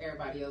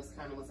 Everybody else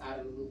kind of was out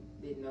of the loop,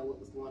 didn't know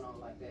what was going on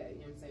like that.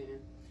 You know what I'm saying?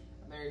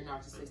 A very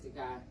narcissistic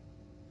guy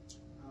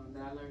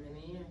that I learned in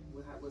the end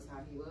was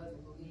how he was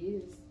and who he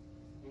is.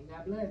 And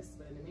God bless.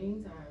 But in the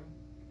meantime,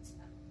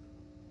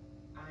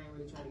 I ain't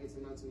really trying to get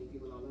to know too many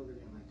people all over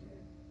again like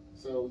that.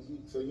 So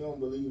you don't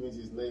believe in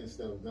just letting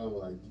stuff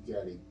go? Like you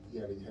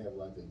gotta have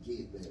like a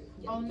get back.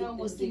 Oh no!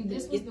 Well, see,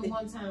 this was the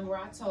one time where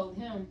I told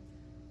him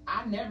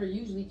I never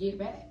usually get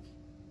back.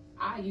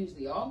 I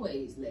usually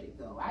always let it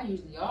go. I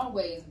usually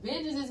always,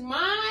 vengeance is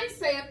mine,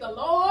 saith the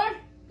Lord.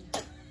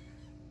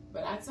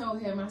 But I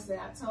told him, I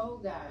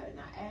told God, and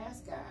I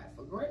asked God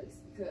for grace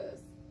because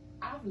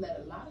I've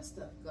let a lot of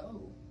stuff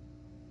go.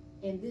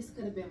 And this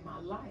could have been my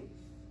life.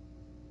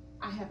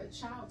 I have a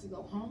child to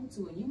go home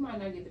to, and you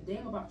might not give a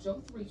damn about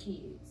your 3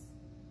 kids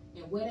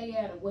and where they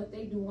at or what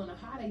they doing or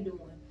how they doing.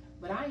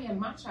 But I am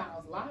my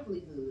child's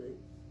livelihood.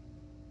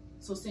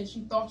 So since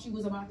you thought you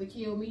was about to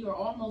kill me or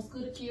almost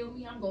could have killed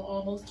me, I'm going to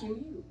almost kill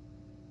you.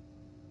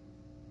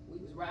 We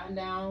was riding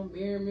down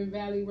Merriman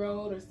Valley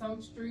Road or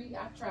some street.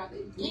 I tried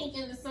to yank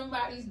into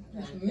somebody's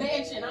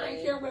mansion. I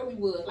didn't care where we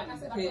was. Like I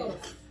said, I told her,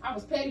 I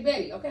was Petty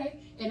Betty, okay?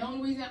 And the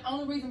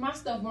only reason my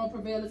stuff won't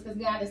prevail is because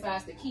God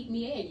decides to keep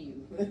me and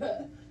you.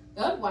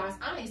 Otherwise,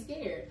 I ain't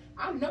scared.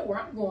 I know where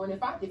I'm going.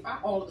 If I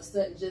all of a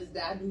sudden just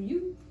die, do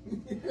you?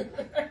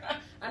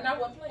 I'm not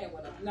one playing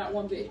with them, not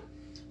one bit.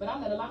 But I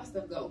let a lot of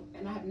stuff go,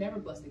 and I have never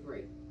busted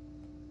grape.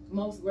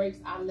 Most grapes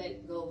I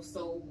let go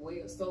so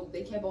well, so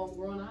they kept on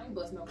growing. I ain't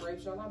bust no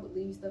grapes, y'all. I would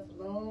leave stuff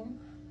alone.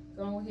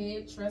 Go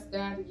ahead, trust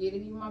God to get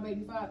it. Even my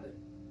baby father.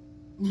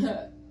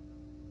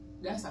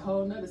 That's a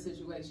whole nother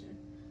situation.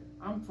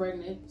 I'm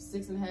pregnant,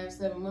 6.5,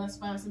 7 months.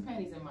 Find some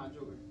panties in my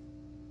drawer.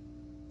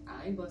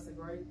 I ain't busted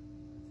grape.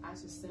 I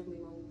just simply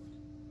moved.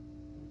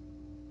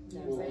 You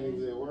know what I'm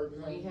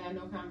saying? We ain't had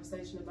no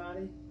conversation about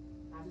it.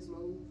 I just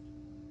moved.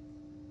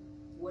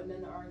 Wasn't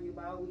nothing to argue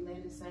about. We lay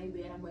in the same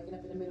bed. I'm waking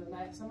up in the middle of the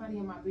night. Somebody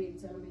in my bed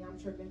telling me I'm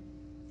tripping.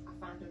 I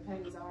found them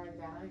panties I already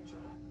got. I ain't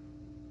tripping.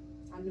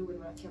 I knew it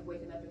when I kept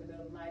waking up in the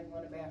middle of the night,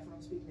 going to the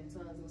bathroom, speaking in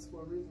tongues. It was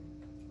for a reason.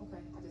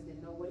 Okay. I just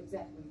didn't know what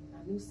exactly.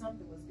 I knew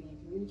something was being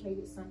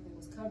communicated. Something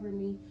was covering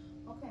me.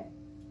 Okay.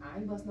 I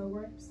ain't bust no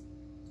grapes.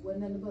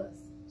 Wasn't nothing to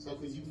bust. So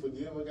could you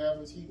forgive a guy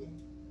for cheating?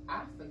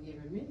 I've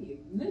forgiven many.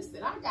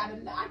 Listen, I got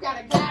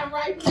a guy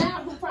right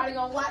now who probably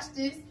gonna watch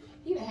this.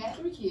 He done had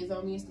 3 kids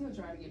on me and still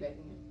trying to get back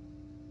in.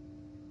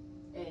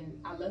 And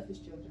I love his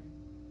children.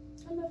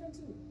 I love him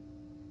too.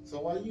 So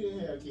why you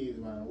didn't have kids,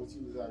 man? What,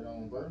 you was like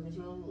on birth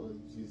control, or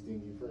you just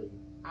didn't get pregnant?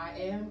 I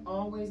am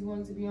always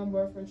going to be on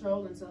birth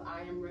control until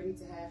I am ready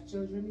to have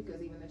children,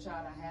 because even the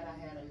child I had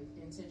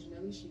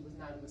intentionally. She was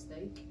not a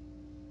mistake.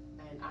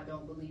 And I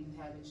don't believe in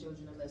having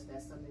children unless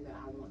that's something that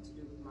I want to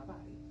do with my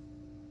body.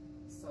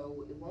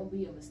 So it won't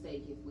be a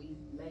mistake if we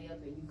lay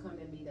up and you come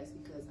at me. That's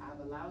because I've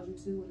allowed you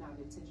to, and I'm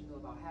intentional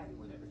about having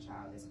whatever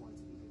child that's going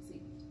to be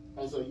conceived.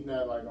 Oh, so you're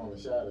not like on the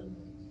shot of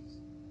things.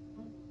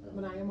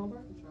 But I am on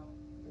birth control,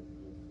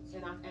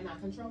 and I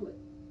control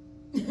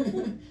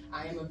it.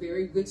 I am a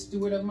very good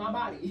steward of my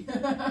body.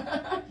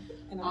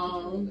 And I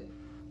control it.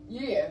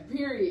 Yeah,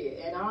 period.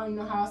 And I don't even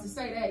know how else to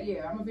say that.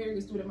 Yeah, I'm a very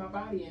good steward of my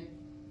body, and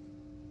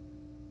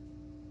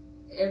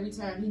every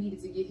time he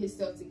needed to get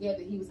himself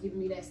together, he was giving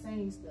me that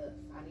same stuff.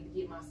 I need to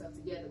get myself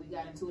together. We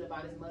got into it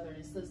about his mother and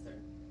his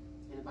sister,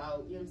 and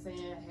about, you know what I'm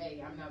saying?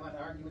 Hey, I'm not about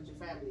to argue with your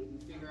family. If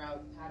you figure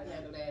out how to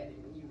handle that,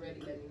 and when you're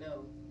ready, let me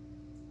know.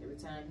 Every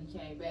time he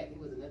came back, it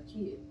was another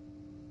kid.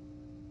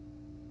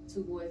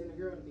 2 boys and a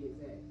girl, to be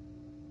exact.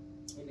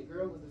 And the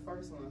girl was the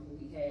first one who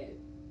he had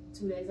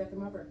 2 days after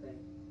my birthday.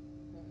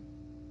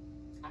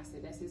 I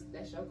said,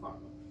 that's your karma.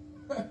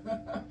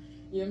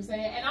 You know what I'm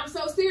saying? And I'm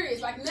so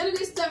serious. Like, none of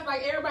this stuff,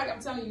 like, everybody,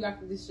 I'm telling you,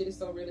 like, this shit is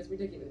so real, it's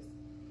ridiculous.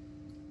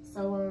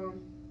 So,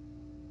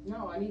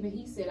 no, and even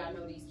he said, I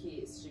know these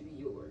kids should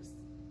be yours.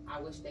 I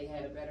wish they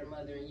had a better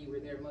mother and you were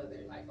their mother.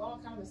 Like,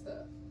 all kind of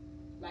stuff.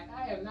 Like,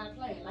 I am not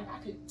playing. Like,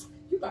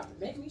 you about to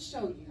make me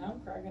show you. I'm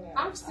cracking out.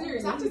 I'm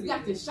serious. I just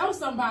got to show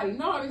somebody.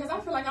 No, because I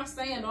feel like I'm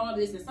saying all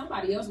this and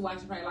somebody else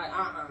watching probably like,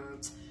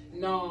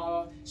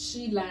 no,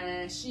 she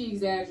lying, she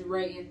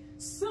exaggerating.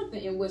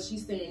 Something in what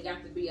she's saying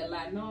got to be a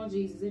lie. No,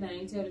 Jesus, it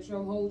ain't tell the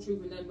truth, whole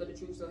truth, and nothing but the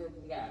truth, so help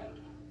me God.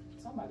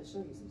 So I'm about to show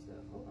you some stuff.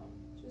 Hold on.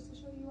 Just to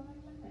show you I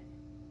ain't lying.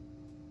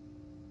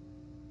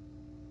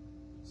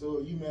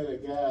 So you met a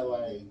guy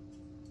like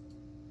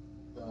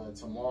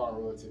tomorrow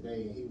or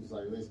today, and he was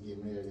like, let's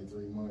get married in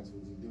 3 months.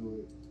 Would you do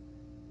it?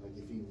 Like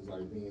if he was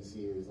like being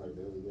serious like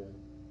the other guy?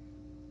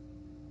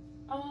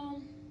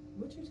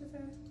 What you just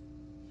said?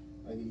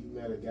 Like if you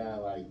met a guy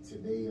like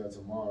today or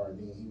tomorrow,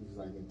 then he was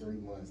like in 3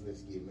 months,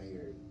 let's get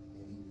married,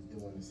 and he was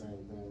doing the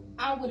same thing.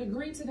 I would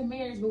agree to the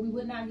marriage, but we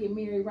would not get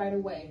married right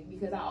away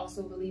because I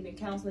also believe in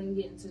counseling,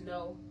 getting to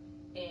know,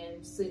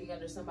 and sitting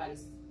under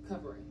somebody's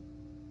covering.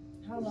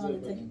 How long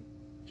did it take?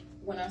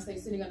 When I say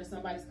sitting under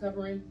somebody's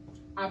covering,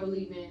 I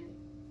believe in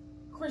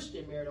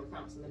Christian marital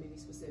counseling. Let me be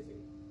specific.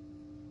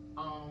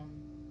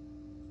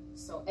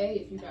 So A,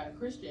 if you're not a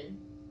Christian,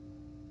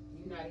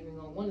 you're not even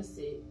gonna want to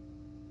sit.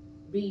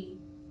 B,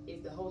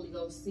 if the Holy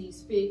Ghost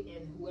sees fit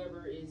and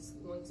whoever is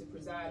going to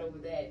preside over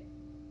that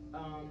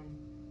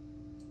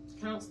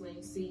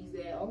counseling sees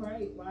that, all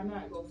right, why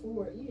not go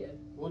forward? Yeah.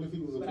 What if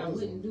he was a But Muslim? I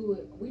wouldn't do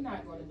it. We're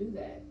not going to do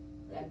that.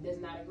 That does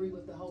not agree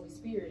with the Holy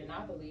Spirit, and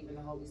I believe in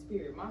the Holy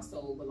Spirit. My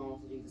soul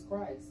belongs to Jesus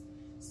Christ.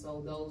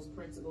 So those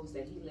principles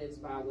that he lives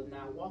by would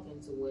not walk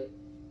into what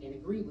and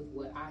agree with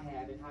what I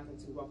have, and how can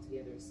two walk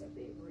together except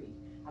they agree?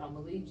 I don't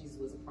believe Jesus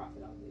was a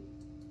prophet, I believe.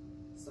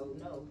 So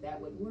no, that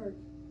wouldn't work.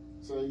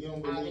 So you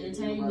don't I've believe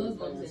entertained everybody Muslims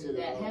praying and to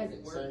that the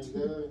hasn't worked. same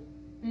God?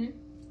 Hmm?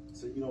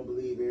 So you don't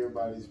believe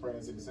everybody's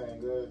praying to the same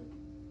God?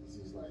 It's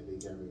just like they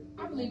gotta.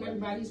 I believe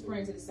everybody's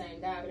praying to the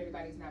same God, but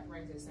everybody's not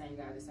praying to the same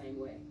God the same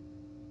way.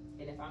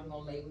 And if I'm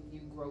gonna lay with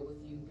you, grow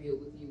with you, build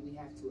with you, we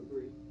have to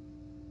agree.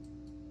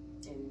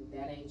 And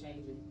that ain't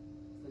changing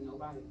for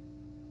nobody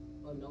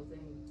or no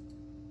thing.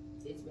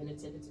 It's been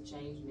attempted to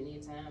change many a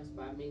times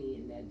by many,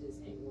 and that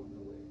just ain't going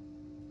nowhere.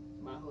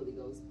 My Holy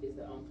Ghost is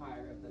the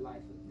umpire of the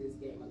life of this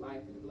game of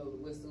life, and to blow the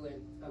whistle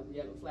and a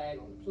yellow flag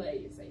on the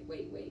play and say,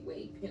 wait,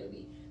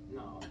 penalty.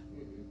 No,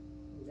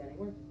 that ain't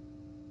working.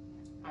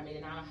 I mean,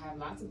 and I have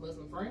lots of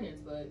Muslim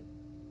friends, but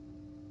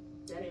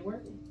that ain't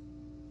working.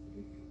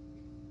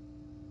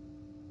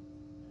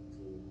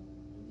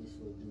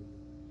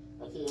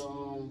 Okay,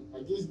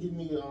 I guess give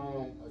me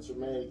a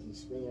traumatic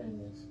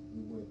experience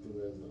you went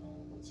through as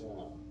a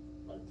child,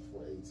 like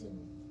before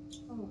 18.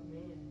 Oh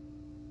man.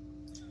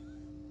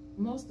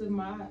 Most of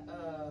my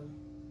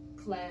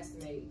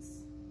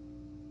classmates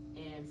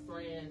and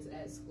friends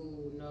at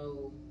school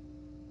know.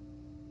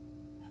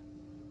 I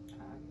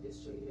can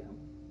just show you them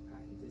how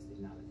he just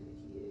acknowledging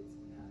the kids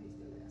and how he's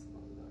still asking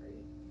about it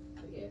already.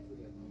 But he had 3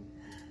 of them.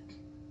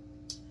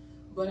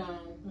 But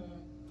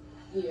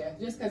yeah,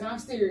 just because I'm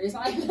serious,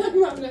 I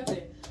know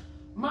nothing.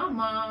 My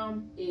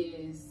mom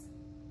is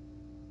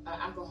an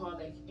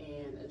alcoholic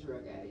and a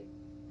drug addict.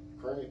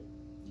 Crack?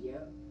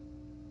 Yep.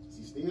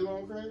 She still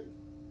on crack?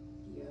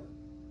 Yep.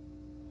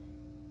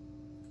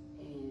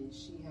 And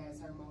she has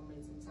her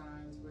moments and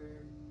times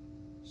where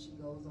she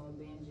goes on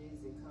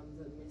binges and comes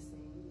up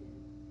missing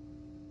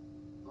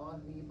and all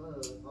of the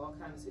above, all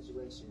kind of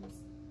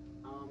situations.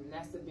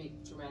 That's a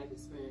big traumatic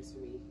experience for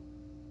me.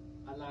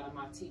 A lot of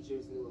my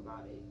teachers knew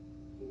about it,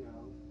 you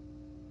know,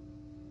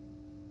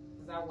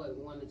 because I wouldn't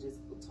want to just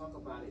talk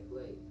about it,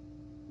 but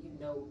you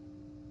know,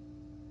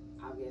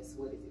 I guess,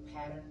 what is it,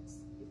 patterns,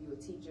 if you're a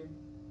teacher.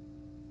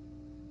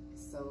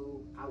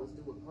 So I was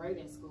doing great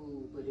in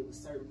school, but it was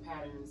certain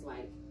patterns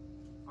like,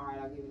 all right,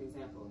 I'll give you an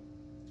example.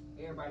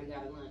 Everybody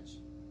got a lunch.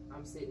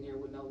 I'm sitting there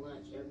with no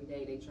lunch. Every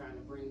day they trying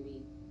to bring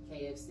me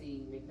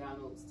KFC,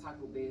 McDonald's,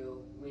 Taco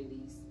Bell,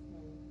 Wendy's,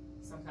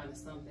 some kind of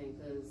something,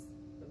 because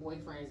the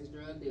boyfriends is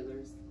drug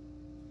dealers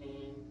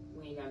and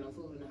we ain't got no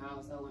food in the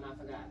house. Oh, and I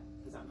forgot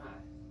because I'm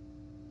high.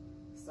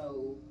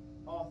 So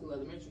all through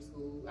elementary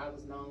school, I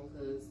was known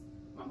because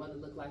my mother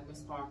looked like Miss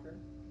Parker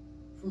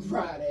from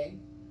Friday.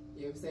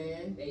 You know what I'm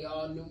saying? They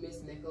all knew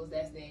Miss Nichols.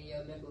 That's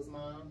Danielle Nichols'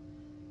 mom.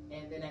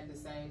 And then at the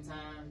same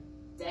time,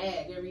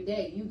 Dad, every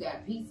day, you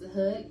got Pizza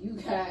Hut, you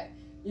got,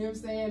 you know what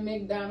I'm saying,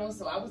 McDonald's.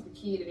 So I was the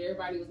kid that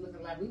everybody was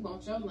looking like, we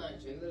want your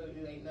lunch. And little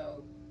do they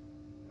know,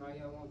 no, you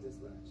don't want this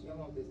lunch. You don't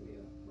want this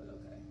meal. But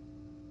okay.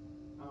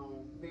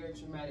 Very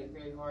traumatic,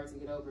 very hard to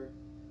get over.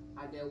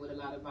 I dealt with a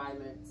lot of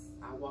violence.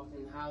 I walked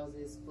in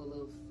houses full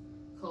of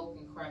coke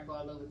and crack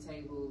all over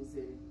tables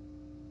and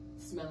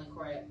smelling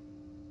crap.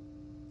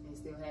 And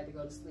still had to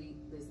go to sleep,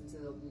 listen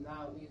to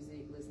loud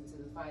music, listen to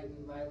the fighting,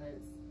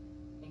 violence,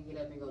 and get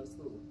up and go to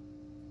school.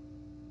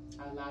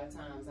 A lot of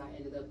times I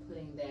ended up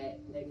putting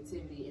that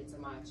negativity into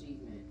my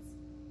achievements,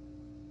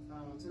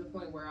 to the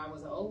point where I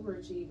was an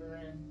overachiever,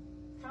 and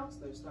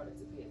counselors started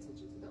to pay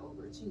attention to the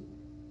overachievement.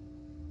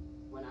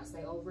 When I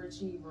say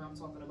overachiever, I'm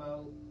talking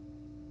about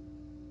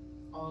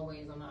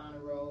always on the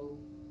honor roll,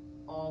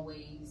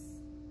 always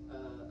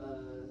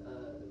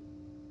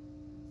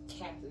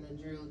captain the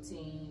drill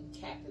team,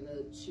 captain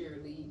the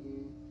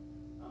cheerleading,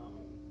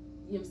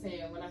 you know what I'm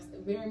saying, when I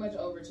very much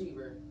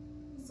overachiever.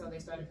 So they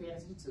started paying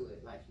attention to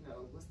it, like, you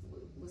know, what's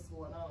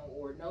going on,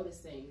 or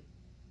noticing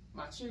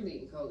my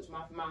cheerleading coach,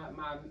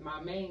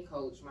 my main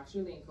coach, my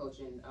cheerleading coach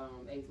in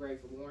 8th grade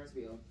from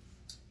Warrensville,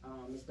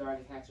 Miss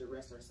Danie,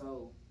 rest her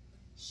soul.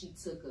 She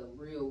took a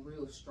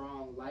real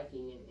strong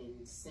liking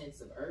and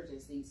sense of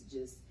urgency to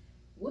just,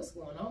 what's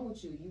going on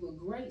with you? You a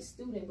great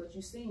student, but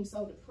you seem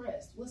so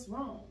depressed. What's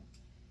wrong?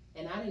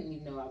 And I didn't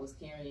even know I was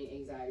carrying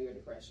anxiety or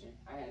depression.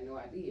 I had no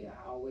idea.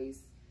 I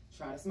always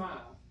try to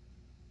smile.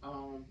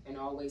 And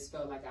always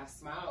felt like I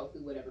smiled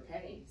through whatever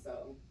pain.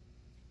 So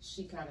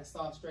she kind of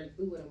saw straight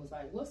through it and was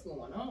like, what's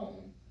going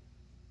on?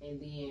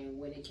 And then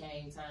when it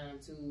came time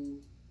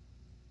to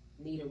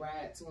need a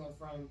ride to and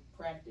from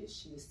practice,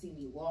 she would see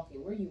me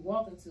walking. Where you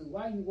walking to?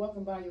 Why are you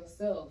walking by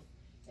yourself?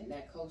 And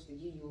that coach to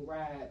give you a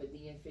ride, but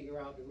then figure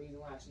out the reason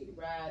why she need a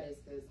ride is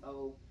because,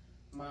 oh,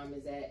 mom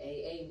is at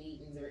AA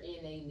meetings or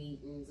NA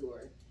meetings,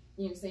 or,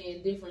 you know what I'm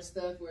saying, different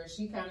stuff, where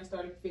she kind of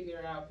started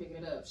figuring it out, picking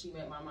it up. She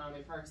met my mom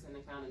in person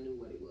and kind of knew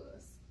what it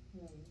was.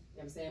 You know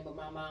what I'm saying? But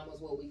my mom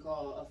was what we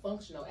call a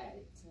functional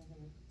addict.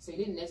 So you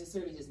didn't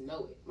necessarily just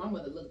know it. My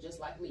mother looked just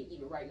like me,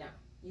 even right now.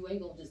 You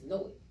ain't gonna just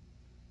know it.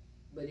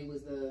 But it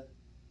was the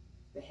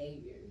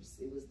behaviors.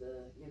 It was the, you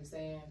know what I'm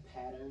saying,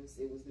 patterns.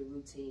 It was the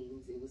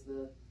routines. It was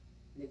the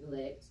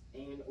neglect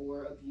and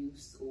or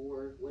abuse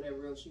or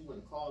whatever else you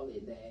want to call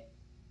it that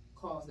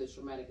caused the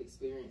traumatic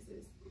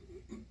experiences.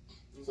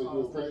 So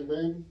you a crack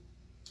baby?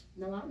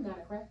 No, I'm not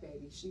a crack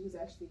baby. She was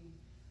actually,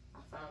 I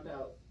found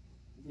out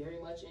very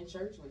much in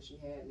church when she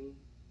had me.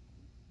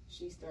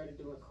 She started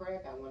doing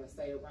crack, I want to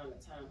say, around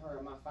the time her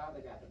and my father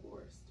got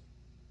divorced.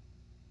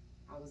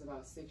 I was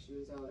about 6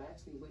 years old. I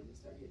actually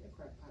witnessed her hitting a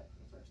crack pipe for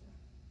the first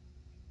time.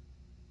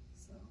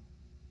 So,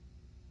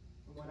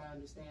 from what I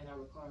understand, I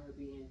recall her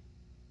being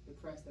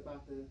depressed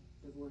about the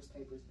divorce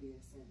papers being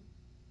sent.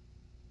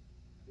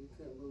 He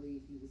couldn't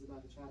believe he was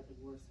about to try to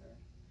divorce her.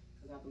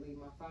 Because I believe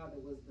my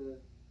father was the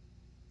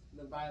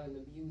violent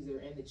abuser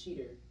and the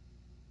cheater.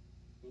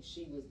 And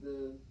she was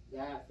the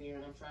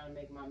God-fearing, I'm trying to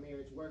make my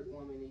marriage work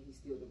woman, and he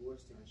still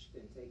divorced her and she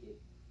couldn't take it.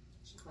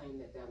 She claimed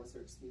that was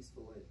her excuse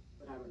for it.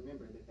 But I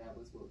remember that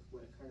was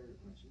what occurred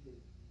when she did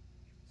it.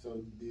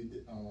 So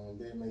did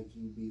that make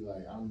you be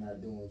like, I'm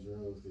not doing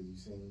drugs because you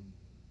seen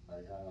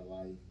like how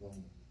life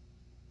going?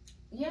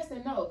 Yes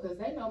and no, because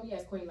they know me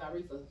as Queen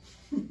Latifah.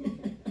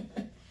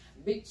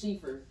 Big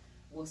Chiefer.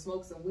 Will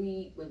smoke some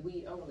weed, but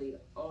weed only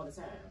all the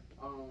time.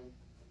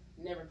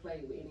 Never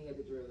played with any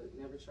other drug.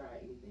 Never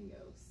tried anything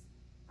else.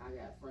 I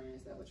got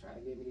friends that would try to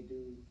get me to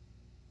do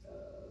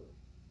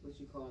what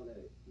you call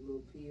it,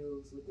 little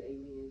pills with the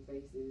alien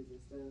faces and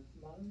stuff.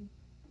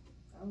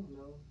 I don't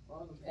know.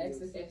 All the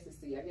pills.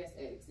 Ecstasy. I guess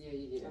X.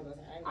 Yeah.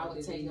 I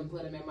would take them,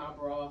 put them in my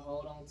bra,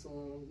 hold on to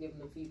them, give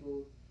them to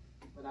people.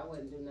 But I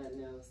wouldn't do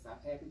nothing else.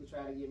 I've had people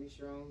try to give me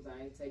shrooms.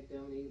 I ain't take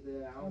them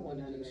either. I don't want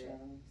none of that.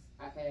 Shrooms.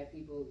 I've had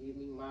people give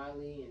me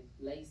Molly and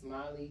lace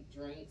Molly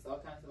drinks, all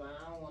kinds of.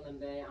 I don't want none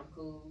of that. I'm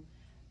cool.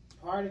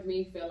 Part of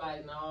me feel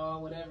like, no,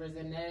 whatever's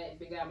in that,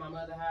 if it got my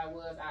mother how it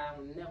was, I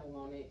don't never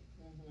want it.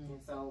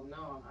 And so,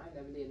 no, I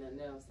never did nothing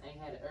else. I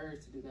ain't had the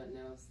urge to do nothing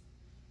else.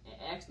 And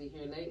actually,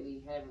 here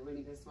lately, haven't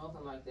really been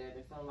smoking like that.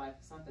 Been feeling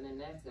like something in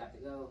that's got to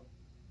go.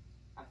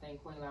 I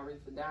think Queen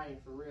Latifah dying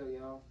for real,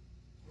 y'all.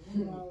 What's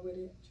wrong with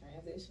it?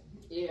 Transition.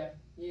 Yeah.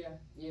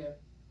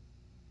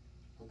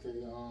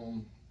 Okay,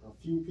 a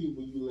few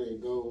people you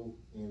let go,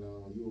 and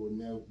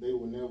they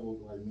will never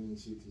like mean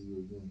shit to you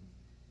again.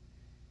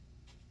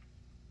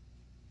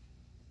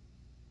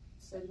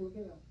 Said you would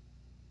get up.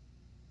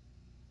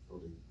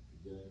 Oh,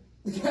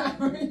 the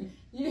guy.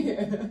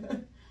 Yeah.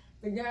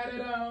 The guy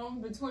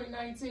that the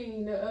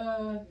 2019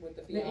 with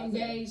the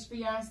engaged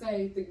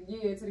fiance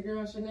to the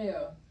girl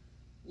Chanel.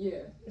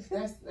 Yeah.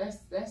 That's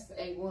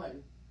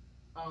A1.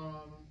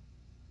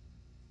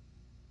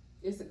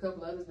 It's a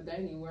couple others, but they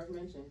ain't even worth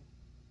mentioning.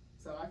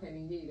 So I can't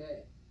even give you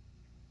that.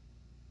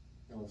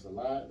 That was a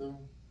lot though?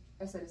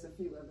 I said it's a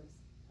few others.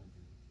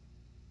 Okay.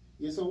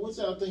 Yeah, so what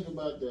y'all think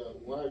about the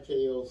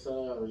YKO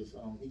Cyrus?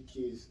 He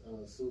kissed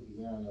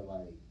Sukiyana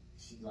like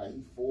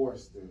he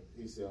forced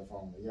himself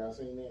on her. Y'all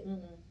seen that?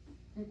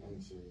 Let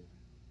me show you.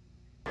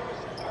 All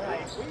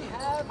right, we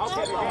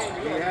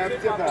have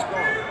tip-off.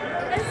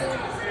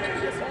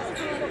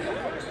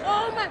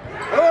 Oh my!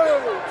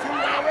 Oh, two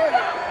already.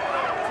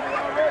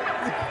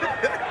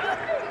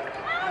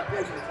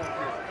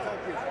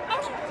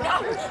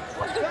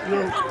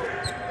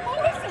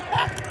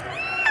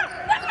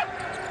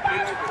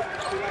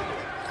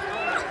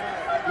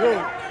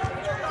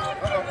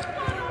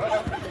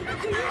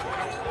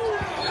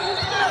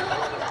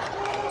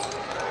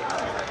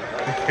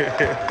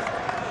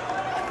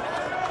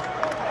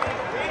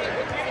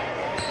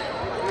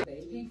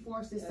 He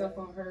forced himself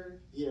on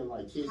her. Yeah,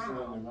 like kissing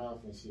her in the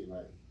mouth and shit.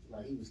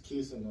 Like he was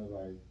kissing her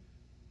like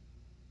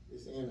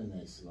this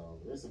internet slow.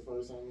 That's the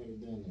first time he ever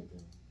done that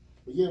thing.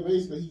 But yeah,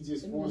 basically he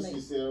just forced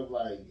himself,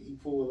 like he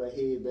pulled her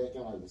head back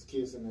and like was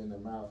kissing her in the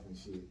mouth and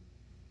shit.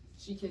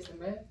 She kissed him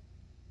back?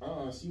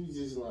 She was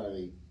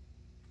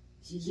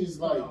just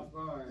like off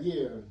guard.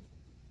 yeah.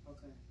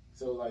 Okay.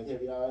 So like,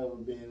 have y'all ever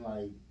been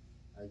like,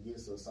 I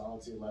guess,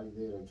 assaulted like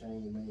that or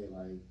came in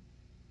like,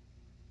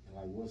 and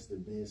like, what's the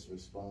best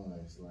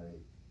response?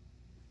 Like,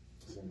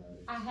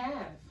 somebody. I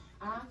have.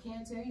 I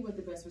can't tell you what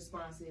the best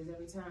response is.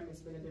 Every time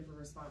it's been a different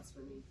response for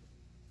me.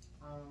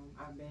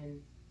 I've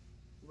been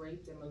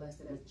raped and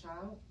molested as a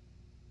child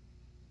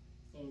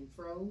and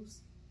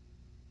froze.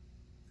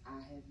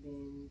 I have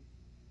been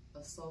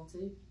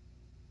assaulted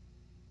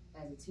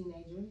as a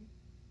teenager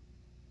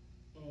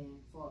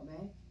and fought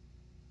back.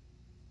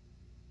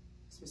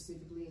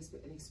 Specifically,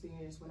 an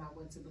experience when I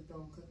went to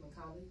Bethune-Cookman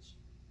College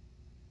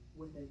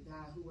with a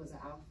guy who was an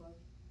alpha,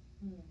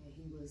 and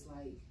he was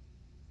like,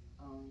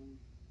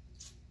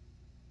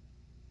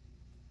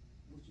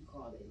 what you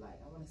call it?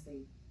 Like, I want to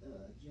say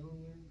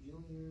junior,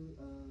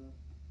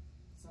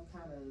 some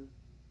kind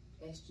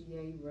of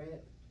SGA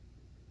rep.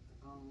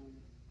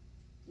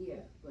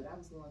 Yeah, but I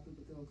was going through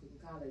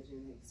Bethune-Cookman College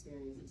and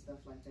experience and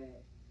stuff like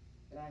that.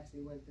 But I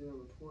actually went through and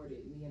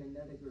reported me and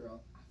another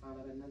girl. I found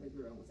out another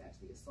girl was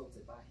actually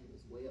assaulted by him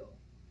as well.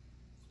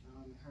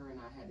 Her and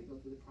I had to go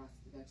through the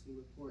process of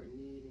actually reporting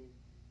it and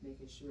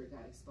making sure it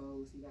got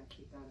exposed. He got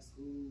kicked out of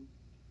school.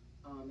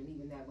 And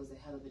even that was a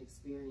hell of an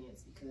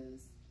experience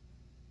because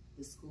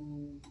the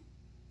school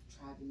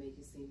tried to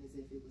make it seem as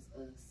if it was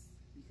us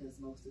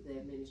because most of the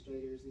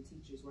administrators and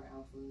teachers were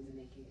alphas and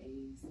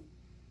AKAs.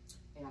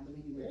 And I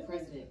believe even the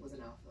president was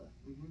an alpha.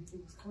 It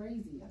was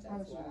crazy. I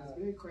promise you, it was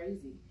very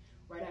crazy.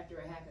 Right after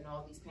it happened,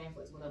 all these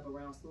pamphlets went up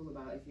around school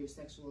about if you're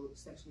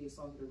sexually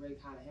assaulted or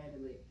raped, how to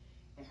handle it.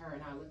 And her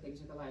and I looked at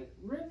each other like,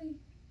 really?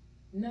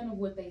 None of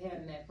what they had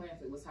in that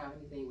pamphlet was how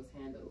anything was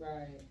handled.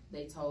 Right.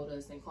 They told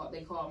us they called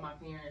my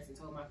parents and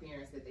told my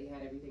parents that they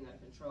had everything under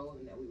control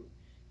and that we were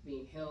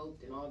being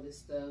helped and all this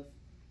stuff.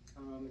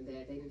 And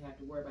that they didn't have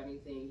to worry about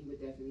anything. He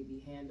would definitely be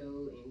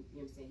handled, and you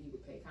know what I'm saying, he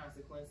would pay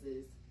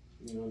consequences.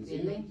 Then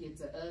they get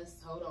to us,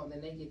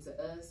 then they get to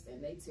us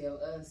and they tell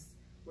us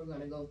we're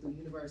going to go through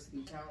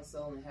university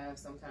council and have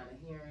some kind of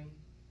hearing.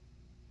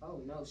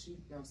 Oh no,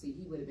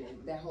 he would have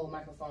been, that whole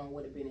microphone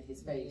would have been in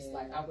his face. Yeah.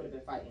 Like I would have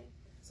been fighting.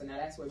 So now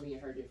that's where me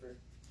and her differ.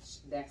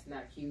 That's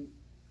not cute.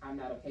 I'm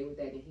not okay with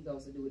that. And he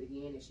goes to do it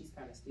again and she's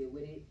kind of still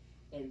with it.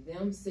 And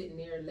them sitting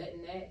there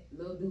letting that,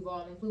 Lil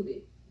Duval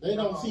included. They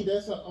don't see,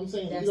 that's what I'm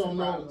saying, you don't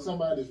know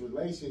somebody's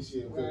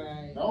relationship.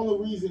 Right. The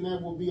only reason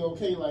that would be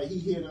okay, like he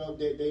hit her up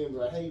that day and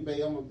was like, hey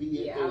babe, I'm gonna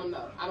be at I don't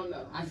know.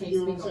 I can't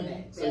speak on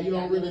that. So you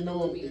don't really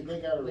know if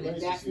they got a relationship. But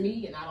if that's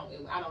me and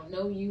I don't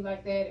know you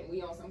like that and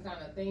we on some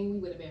kind of thing, we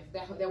would have been,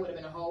 that would have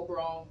been a whole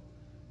brawl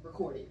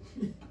recorded.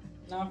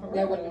 No, for real.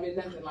 That wouldn't have been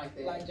nothing like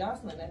that. Like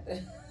Jocelyn at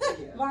the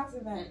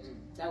boxing match.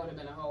 That would have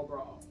been a whole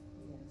brawl.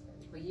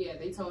 But yeah,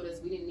 they told us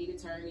we didn't need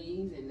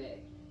attorneys and that,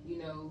 you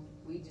know,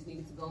 we just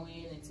needed to go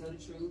in and tell the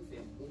truth.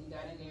 And when we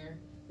got in there,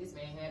 this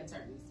man had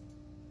attorneys.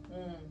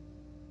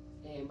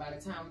 And by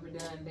the time we were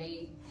done,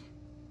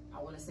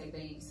 I want to say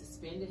they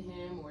suspended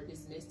him or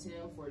dismissed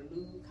him for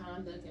lewd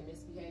conduct and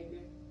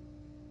misbehavior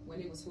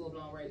when it was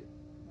full-blown rape.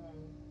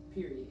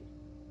 Period.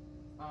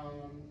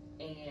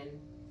 And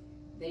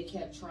they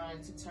kept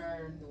trying to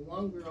turn the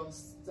one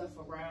girl's stuff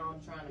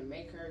around, trying to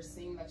make her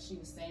seem like she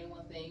was saying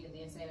one thing and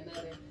then saying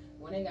another.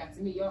 When they got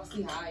to me, y'all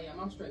see how I am.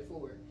 I'm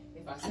straightforward.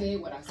 If I said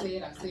what I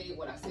said, I said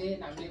what I said,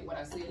 and I meant what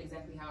I said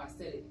exactly how I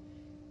said it.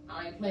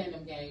 I ain't playing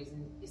them games.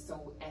 And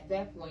so at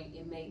that point,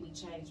 it made me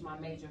change my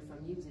major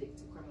from music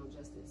to criminal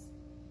justice.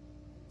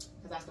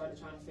 Because I started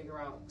trying to figure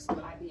out, so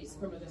what I did is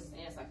criminal justice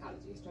and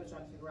psychology. I started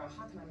trying to figure out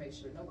how can I make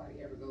sure nobody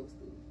ever goes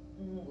through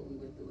what we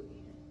went through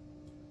again.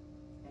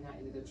 And I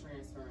ended up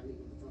transferring,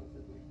 leaving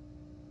Bethune-Cookman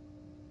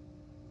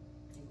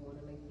and going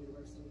to Lincoln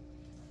University.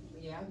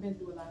 But yeah, I've been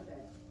through a lot of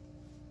that.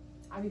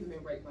 I've even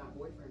been raped by a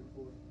boyfriend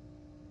before.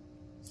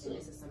 And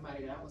this is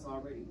somebody that I was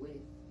already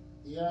with.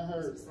 Yeah, I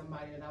heard. This is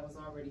somebody that I was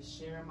already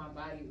sharing my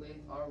body with,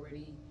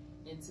 already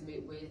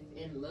intimate with,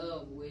 in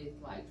love with,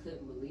 like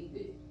couldn't believe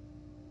it.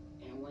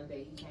 And one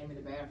day he came in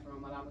the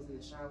bathroom while I was in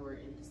the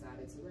shower and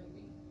decided to rape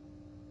me.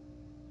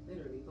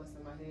 Literally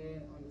busting my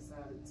head on the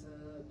side of the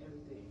tub,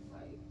 everything,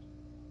 like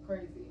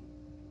crazy.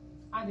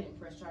 I didn't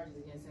press charges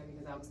against him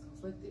because I was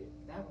conflicted.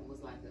 That one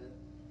was like a,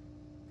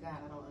 God,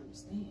 I don't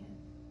understand.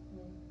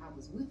 I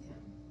was with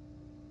him.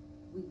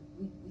 We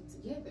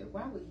together.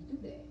 Why would he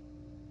do that?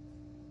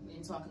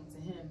 In talking to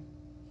him,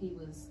 he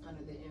was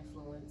under the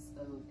influence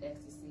of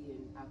ecstasy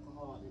and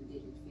alcohol and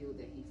didn't feel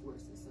that he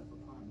forced himself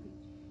upon me.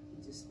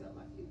 He just felt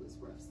like it was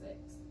rough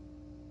sex.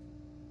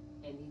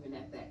 And even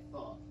at that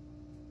thought,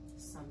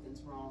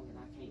 something's wrong and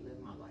I can't live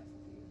my life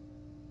with you.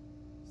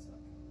 So,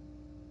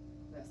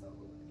 that's over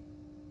with.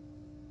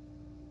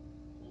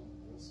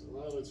 That's a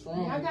lot of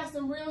trauma. Yeah,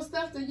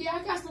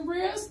 I got some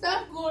real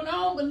stuff going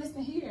on, but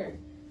listen here.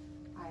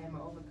 I am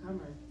an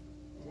overcomer.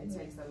 And it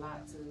takes a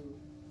lot to,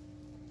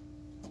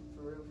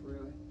 for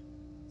real,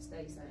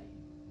 stay sane.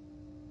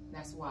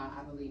 That's why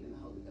I believe in the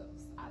Holy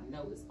Ghost. I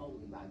know it's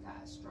only by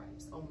God's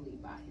stripes, only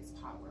by his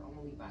power,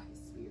 only by his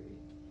spirit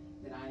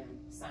that I am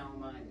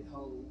sound-minded,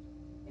 whole,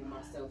 and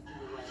myself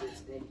even right here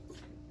today.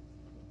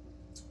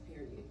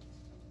 Period.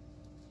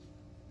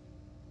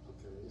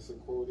 Okay. It's a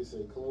quote. It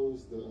say,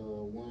 "Close the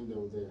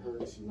window that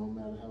hurts you, no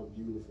matter how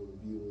beautiful the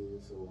view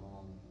is." So,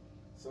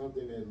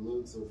 something that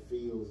looks or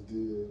feels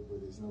good,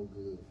 but it's no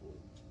good for you.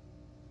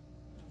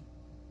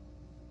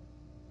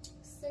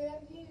 Say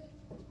that again.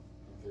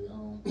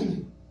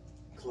 Okay.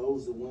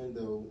 Close the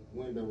window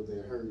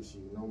that hurts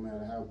you, no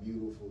matter how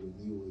beautiful the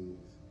view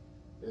is.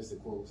 That's the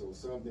quote. So,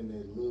 something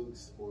that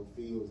looks or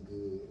feels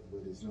good,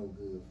 but it's no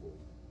good for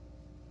you.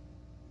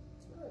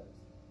 Drugs.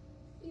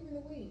 Even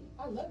the weed.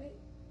 I love it,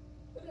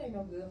 but it ain't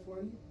no good for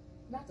you.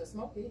 Not to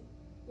smoke it.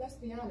 Let's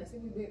be honest.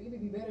 It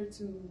would be better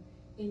to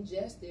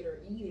ingest it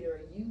or eat it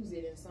or use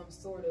it in some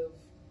sort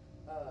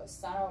of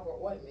salve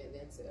or ointment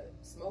than to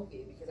smoke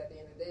it, because at the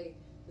end of the day,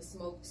 the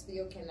smoke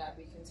still cannot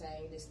be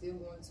contained. It's still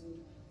going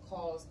to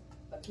cause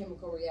a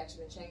chemical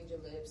reaction and change your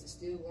lips. It's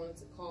still going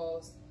to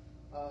cause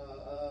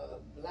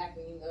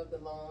blackening of the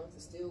lungs.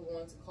 It's still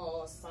going to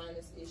cause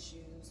sinus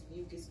issues,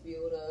 mucus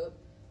buildup,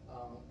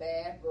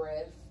 bad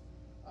breath,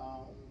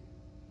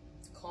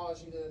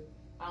 cause you to,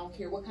 I don't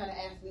care what kind of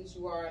athlete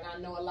you are, and I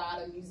know a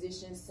lot of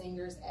musicians,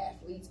 singers,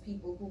 athletes,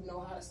 people who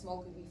know how to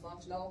smoke and be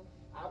functional.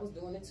 I was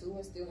doing it too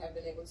and still have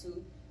been able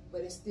to,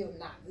 but it's still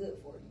not good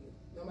for you.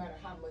 No matter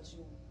how much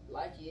you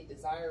like it,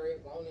 desire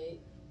it, want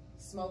it,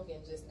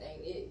 smoking just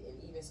ain't it,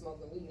 and even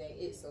smoking weed ain't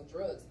it. So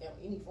drugs in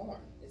any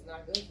form is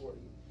not good for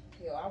you.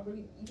 Hell,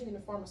 even in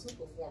the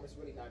pharmaceutical form, it's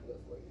really not good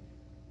for you.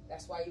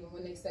 That's why even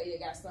when they say they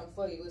got something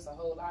for you, it's a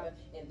whole lot of,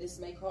 and this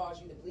may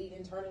cause you to bleed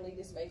internally,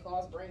 this may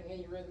cause brain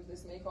aneurysms,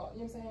 this may cause,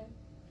 you know what I'm saying?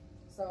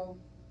 So,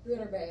 good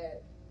or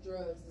bad,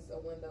 drugs is a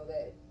window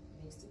that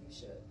needs to be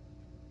shut.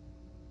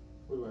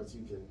 What about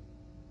you, Kay?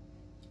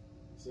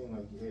 Seemed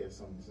like you had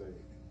something to say.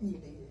 You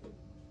did.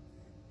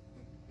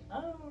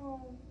 I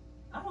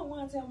don't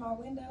want to tell my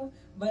window,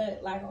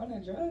 but like on the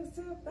drugs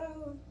tip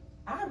though,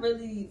 I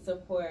really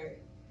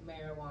support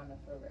marijuana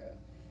for real.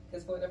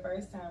 Because for the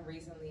first time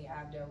recently,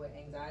 I've dealt with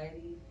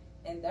anxiety,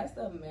 and that's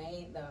the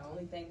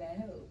only thing that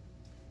helps.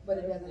 But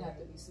it doesn't have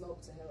to be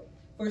smoked to help.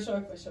 For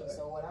sure, for sure.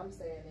 So what I'm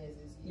saying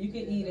is you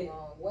can eat in it the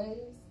wrong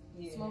ways.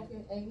 Yeah.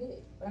 Smoking ain't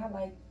it. But I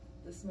like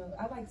the smoke.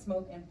 I like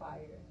smoke and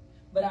fire.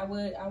 But I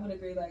would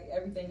agree, like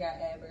everything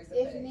got adverse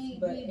effects. If need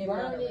but be, in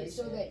burn moderation, it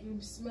so that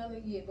you're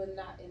smelling it but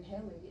not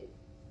inhaling it.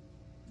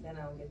 then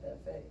I don't get the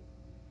effect.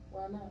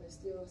 Why not? It's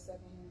still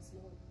secondhand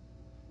smoke.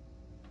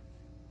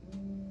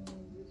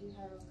 You can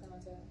have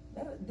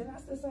contact. Then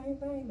that's the same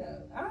thing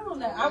though. I don't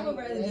know. I would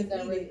rather just eat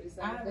it.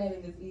 I'd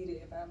rather just eat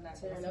it if I'm not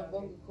tearing up smoke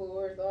vocal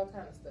cords, all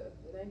kind of stuff.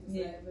 It ain't the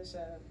same. Yeah, for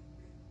sure.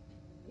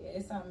 Yeah,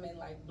 it's something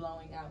like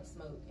blowing out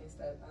smoke and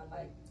stuff. I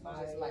like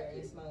fire Just like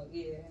and it. smoke.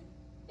 Yeah.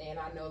 And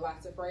I know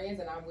lots of friends,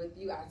 and I'm with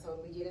you. I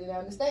totally get it and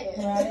understand.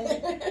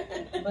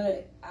 Right.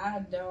 But I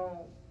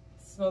don't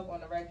smoke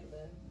on the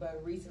regular. But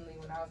recently,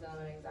 when I was dealing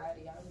with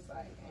anxiety, I was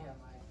like, damn,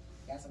 like,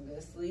 got some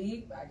good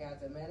sleep. I got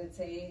to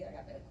meditate. I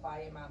got to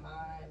quiet my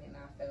mind, and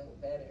I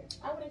felt better.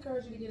 I would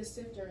encourage you to get a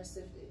sifter and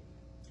sift it.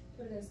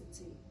 Put it in some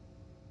tea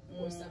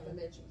or something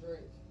that you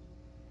drink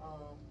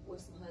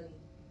with some honey.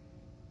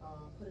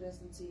 Put it in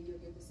some tea. You'll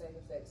get the same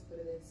effects. Put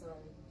it in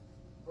some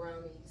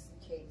brownies,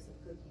 cakes, and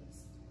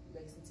cookies.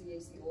 Make some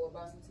THC oil,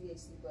 buy some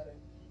THC butter.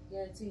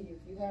 Guarantee you,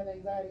 if you have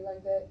anxiety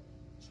like that,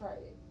 try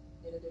it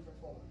in a different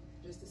form,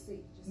 just to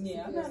see.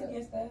 Yeah, I'm not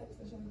against that.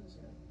 For sure.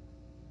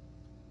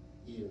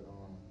 Yeah,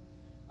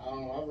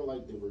 I would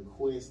like to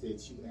request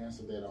that you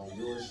answer that on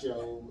your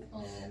show.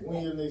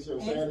 When your next show,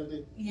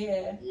 Saturday?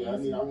 Yeah. Yeah,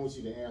 I want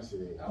you to answer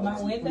that. I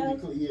My want you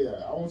window?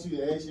 Yeah, I want you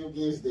to ask your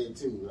guest that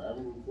too. I'm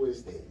gonna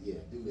request that. Yeah,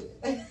 do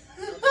that.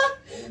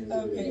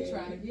 Okay. You're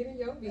trying to get in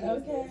your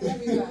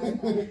business.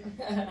 Okay.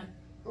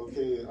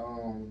 Okay,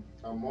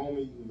 a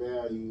moment you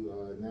value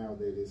now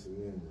that it's a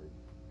memory.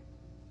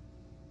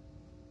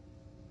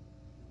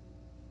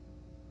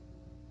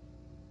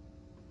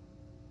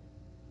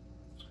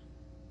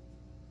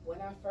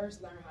 When I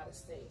first learned how to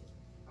sing,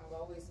 I've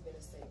always been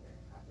a singer.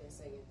 I've been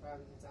singing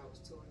probably since I was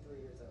 2 or 3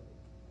 years old.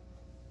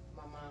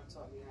 My mom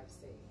taught me how to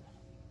sing.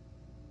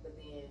 But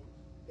then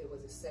there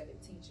was a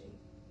second teaching.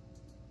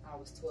 I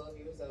was 12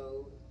 years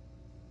old.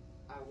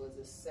 I was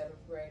a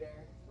 7th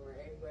grader or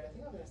 8th grader. I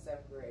think I was in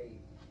 7th grade.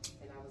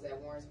 And I was at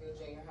Warrensville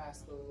Junior High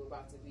School,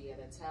 about to be at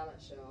a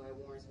talent show at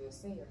Warrensville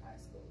Senior High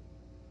School.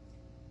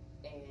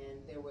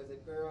 And there was a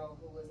girl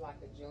who was like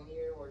a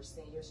junior or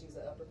senior. She was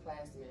an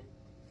upperclassman.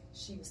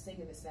 She was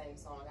singing the same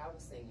song I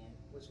was singing,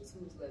 which was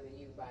Who's Loving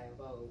You by En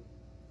Vogue.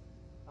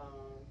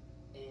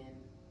 And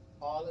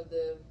all of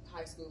the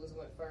high schoolers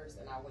went first,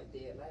 and I went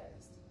dead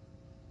last.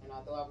 And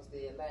although I was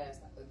dead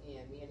last,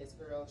 again, me and this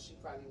girl, she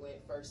probably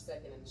went first,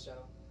 second in the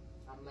show.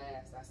 I'm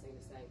last. I sing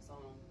the same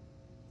song.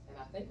 And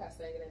I think I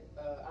sang it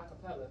in a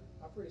cappella.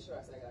 I'm pretty sure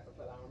I sang it a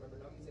cappella. I don't remember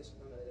no musician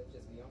doing it. It was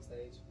just me on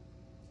stage.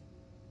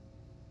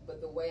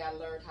 But the way I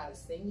learned how to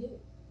sing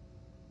it,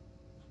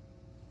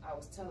 I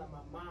was telling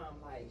my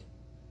mom, like,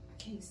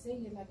 I can't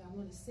sing it like I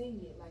want to sing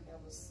it. Like I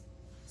was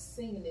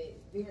singing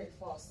it very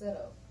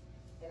falsetto.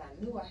 And I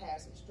knew I had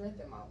some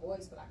strength in my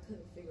voice, but I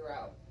couldn't figure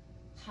out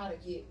how to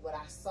get what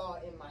I saw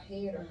in my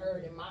head or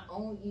heard in my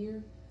own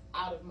ear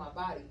out of my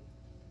body.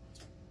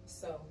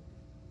 So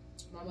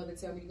My mother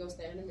tell me to go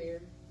stand in the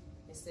mirror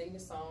and sing the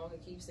song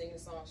and keep singing the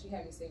song. She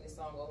had me sing the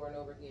song over and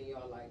over again,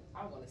 y'all, like,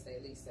 I want to say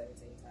at least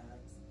 17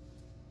 times.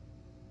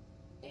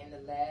 And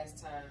the last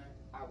time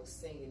I was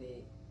singing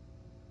it,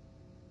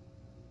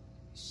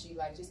 she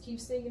like, just keep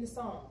singing the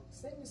song.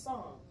 Sing the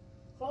song.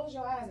 Close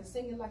your eyes and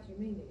sing it like you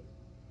mean it.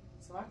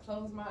 So I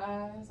closed my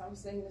eyes. I was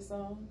singing the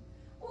song.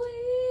 When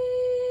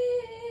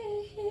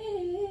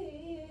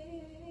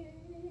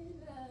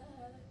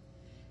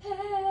I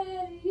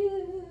had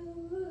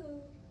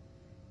you,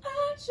 I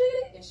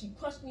treated, and she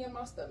punched me in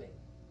my stomach.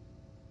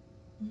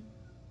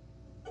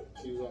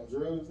 She was on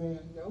drugs then?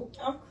 Nope.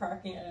 I'm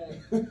cracking up.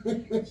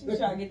 She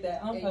trying to get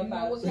that And you know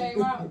out. what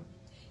came out?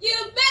 You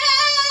bad.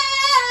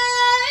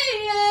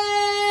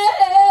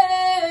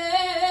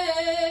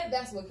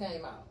 That's what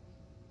came out.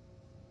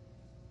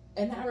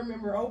 And I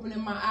remember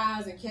opening my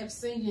eyes and kept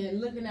singing and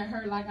looking at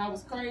her like I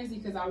was crazy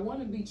because I want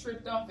to be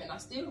tripped off and I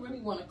still really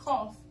want to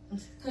cough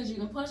because you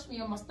done punched me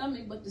in my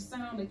stomach, but the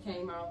sound that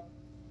came out.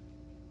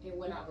 And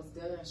when I was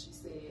done, she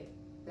said,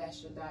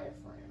 that's your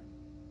diaphragm.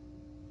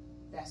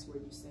 That's where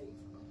you sing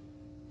from.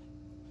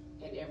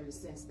 And ever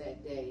since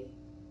that day,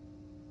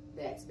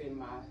 that's been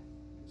my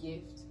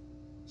gift,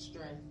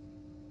 strength,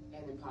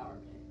 and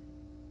empowerment.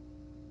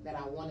 That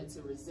I wanted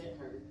to resent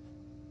her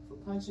for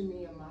punching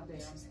me in my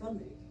damn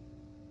stomach.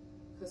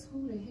 Because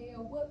who the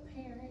hell, what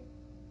parent?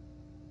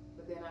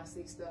 But then I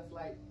see stuff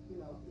like, you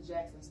know, the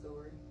Jackson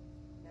story,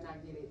 and I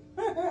get it.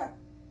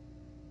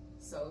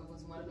 So it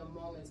was one of the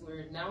moments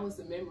where now it's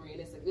a memory,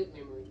 and it's a good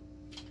memory.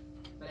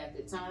 But at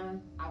the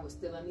time, I was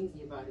still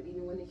uneasy about it.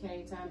 Even when it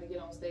came time to get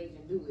on stage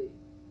and do it,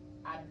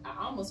 I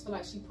almost feel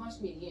like she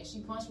punched me again. She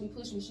punched me,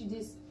 pushed me. She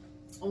just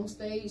on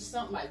stage,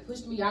 something like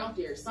pushed me out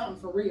there, something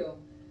for real.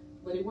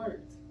 But it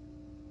worked.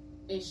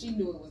 And she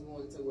knew it was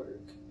going to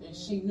work. And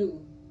she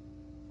knew,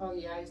 oh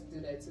yeah, I used to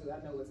do that too. I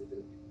know what to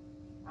do.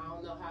 I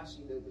don't know how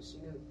she knew, but she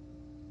knew.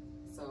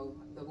 So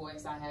the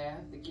voice I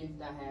have, the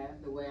gift I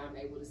have, the way I'm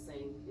able to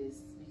sing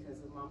is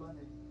because of my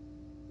mother.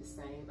 The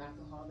same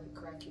alcoholic,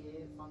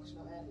 crackhead,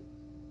 functional addict.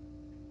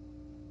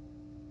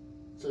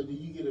 So do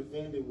you get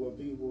offended when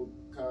people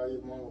call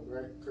your mom a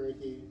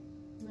crackhead?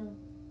 No.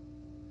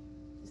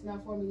 It's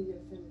not for me to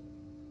get offended.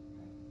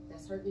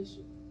 That's her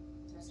issue.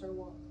 That's her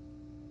walk.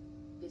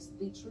 It's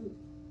the truth.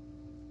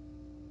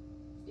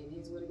 It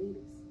is what it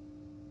is.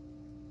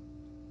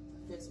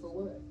 Offense for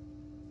what?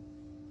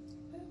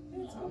 I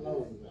don't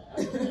know.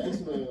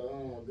 Actually, a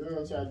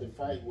girl tried to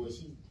fight where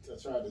she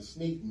tried to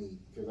sneak me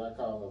because I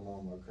called her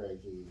mama a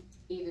crackhead.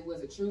 Either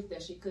was a truth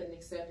that she couldn't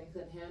accept and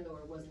couldn't handle,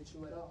 or it wasn't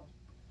true at all.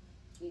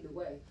 Either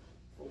way,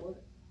 for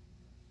what?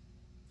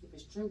 If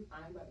it's true,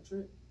 I ain't about to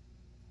trip.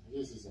 I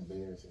guess it's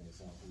embarrassing to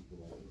some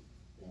people.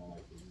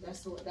 Like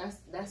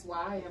That's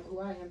why I am who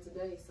I am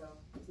today. So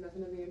it's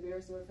nothing to be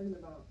embarrassed or offended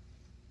about.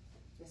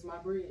 It's my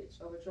bridge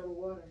over troubled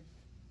water,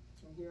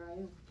 and here I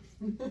am.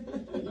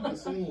 You can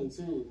sing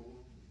too.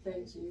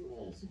 Thank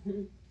you.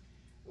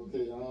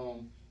 Okay,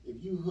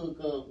 if you hook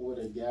up with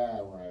a guy,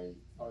 right,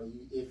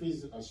 if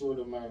it's a short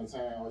amount of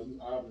time, are you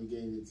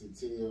obligated to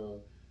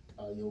tell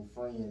your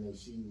friend if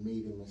she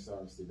meet him and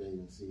starts to date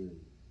him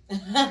serious?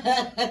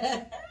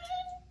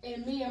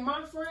 And me and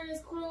my friends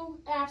crew,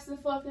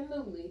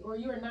 abso-fucking-lutely. Or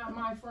you're not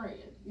my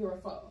friend, you're a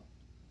foe.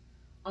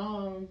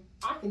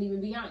 I can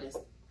even be honest.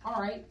 All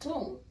right,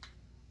 boom.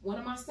 One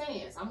of my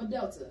sayings, I'm a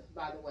Delta,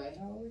 by the way.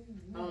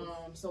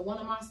 So one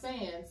of my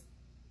sayings,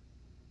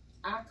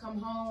 I come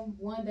home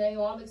one day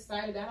all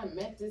excited that I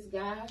met this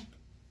guy.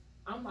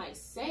 I'm like,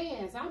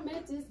 Sands, I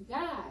met this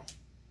guy.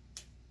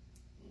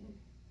 And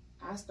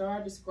I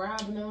started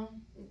describing him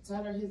and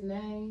tell her his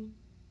name.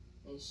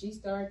 And she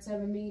started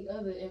telling me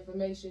other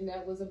information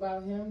that was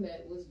about him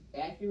that was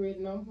accurate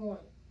and on point.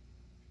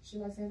 She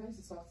like, Sands, I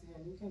used to talk to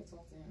him. You can't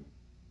talk to him.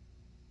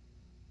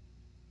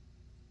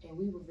 And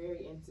we were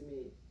very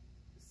intimate.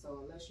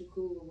 So unless you're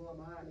cool with going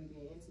behind me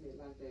being intimate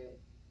like that,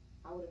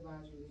 I would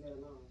advise you to leave that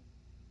alone.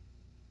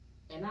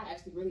 And I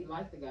actually really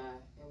liked the guy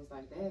and was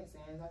like, Dad,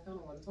 Sands, I kind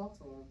of want to talk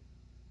to him.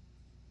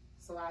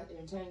 So I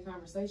entertained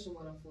conversation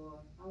with him for,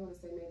 I want to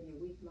say maybe a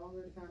week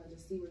longer to kind of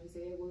just see what his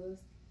head was.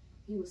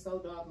 He was so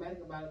dogmatic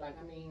about it. Like,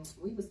 I mean,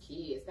 we was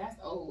kids. That's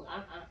old.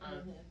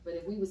 But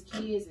if we was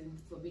kids and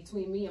for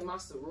between me and my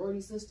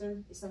sorority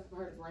sister, it's something for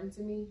her to bring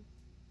to me.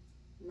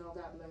 No,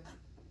 God bless.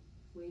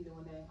 We ain't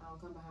doing that. I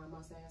don't come behind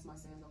my Sands. My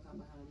Sands don't come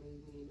behind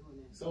me. We ain't doing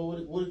that. So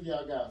what if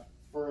y'all got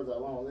further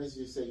along? Let's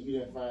just say you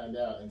didn't find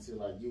out until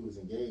like you was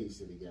engaged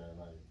to the guy.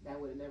 Like that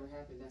would have never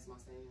happened. That's my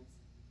Sands.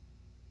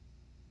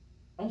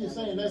 I'm just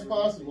saying that's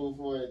possible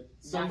for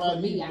somebody. Not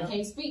for me. I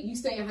can't speak. You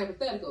saying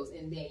hypotheticals,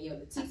 and then your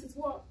Natiese's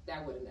walk.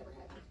 That would have never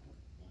happened.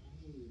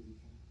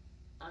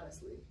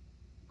 Honestly,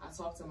 I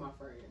talk to my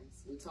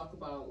friends. We talk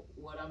about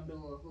what I'm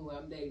doing, who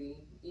I'm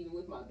dating, even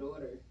with my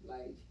daughter.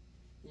 Like,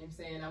 you know what I'm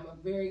saying? I'm a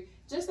very,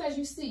 just as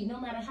you see, no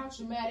matter how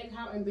traumatic,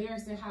 how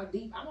embarrassing, how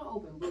deep, I'm an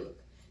open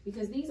book.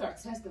 Because these are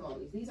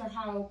testimonies. These are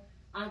how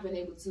I've been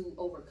able to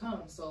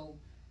overcome. So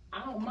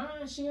I don't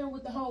mind sharing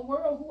with the whole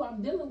world who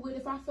I'm dealing with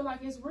if I feel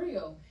like it's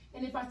real.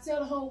 And if I tell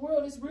the whole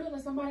world it's real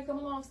and somebody come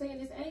along saying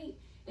this ain't,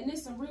 And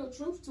there's some real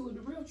truth to it.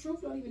 The real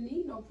truth don't even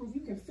need no proof.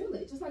 You can feel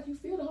it, just like you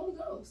feel the Holy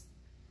Ghost.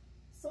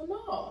 So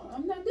no,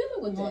 I'm not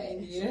dealing with that.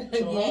 Yeah. So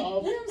You know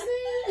what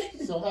I'm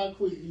saying? so how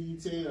quick do you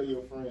tell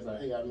your friends, like,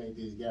 hey, I met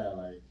this guy?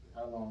 Like,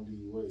 how long do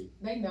you wait?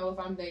 They know if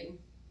I'm dating.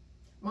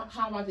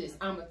 How about this?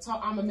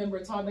 I'm a member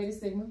of Tau Beta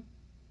Sigma.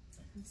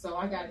 So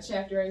I got a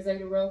chapter at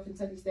Zeta Road,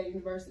 Kentucky State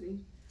University.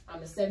 I'm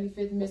the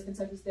 75th Miss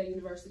Kentucky State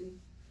University.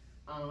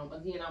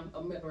 Again, I'm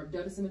a member of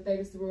Delta Sigma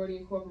Theta Sorority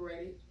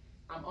Incorporated.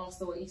 I'm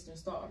also an Eastern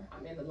Star.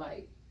 I'm in the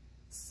light.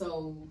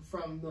 So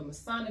from the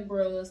Masonic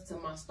brothers to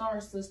my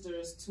Star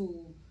sisters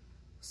to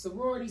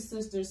sorority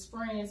sisters,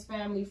 friends,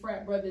 family,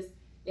 frat brothers,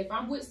 if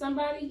I'm with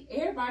somebody,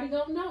 everybody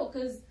gonna know,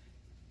 because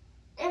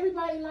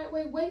everybody like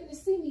waiting to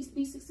see me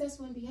be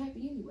successful and be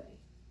happy anyway.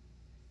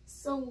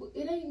 So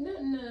it ain't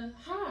nothing to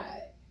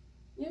hide.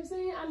 You know what I'm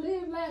saying? I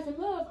live, laugh, and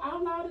love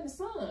out loud in the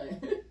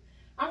sun.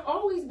 I've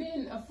always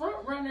been a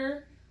front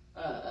runner,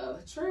 a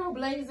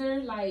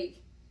trailblazer. Like,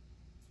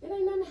 it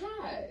ain't nothing to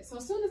hide. So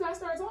as soon as I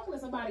start talking to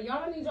somebody,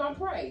 y'all, I need y'all to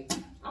pray.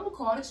 I'm gonna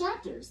call the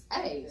chapters.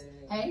 Hey,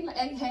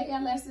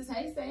 LS's,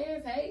 hey,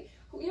 Sans, hey,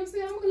 you know what I'm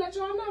saying? I'm gonna let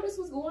y'all know this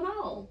was going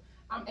on.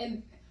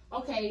 In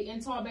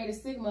Tau Beta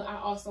Sigma, I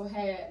also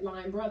had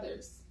Line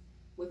Brothers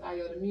with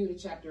Iota Mu, the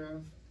chapter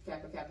of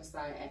Kappa Kappa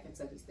Psi at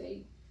Kentucky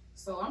State.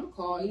 So I'm gonna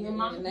call even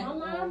my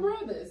Line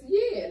Brothers.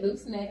 Yeah, Luke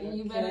Snack, and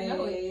you better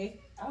know it.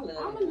 I'm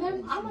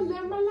gonna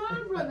let my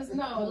Line Brothers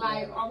know,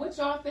 like, what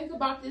y'all think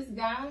about this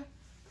guy.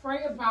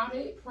 Pray about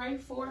it. Pray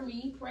for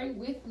me. Pray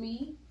with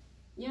me.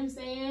 You know what I'm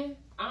saying?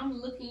 I'm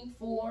looking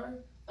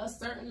for a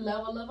certain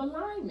level of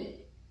alignment,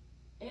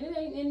 and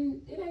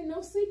it ain't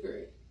no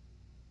secret.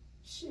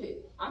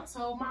 Shit, I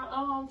told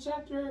my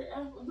chapter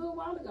a little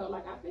while ago.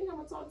 Like, I think I'm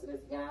gonna talk to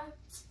this guy.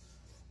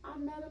 I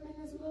met him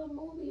in this little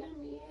movie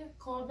I'm in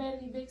called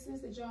Vanity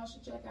Vixens that y'all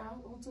should check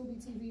out on Tubi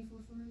TV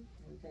for free.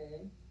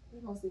 Okay.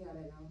 We're gonna see how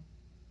that go.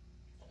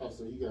 Oh,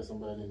 so you got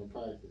somebody in the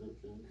pocket,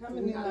 okay. How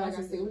many Like I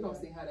licenses said, you we're gonna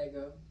got? see how that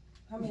go.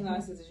 How many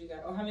licenses you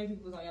got? Or how many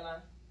people was on your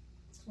line?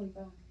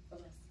 25 of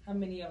us. How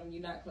many of them you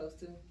not close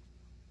to?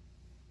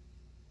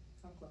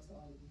 I'm close to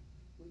all of them.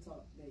 We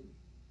talk daily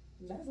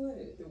That's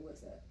lit. through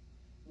WhatsApp.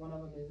 One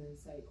of them is in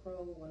St.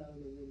 Croix. One of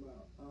them is in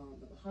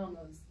the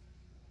Bahamas.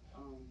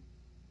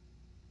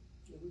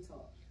 Yeah, we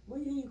talk. Where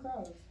you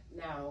cross?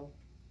 Now,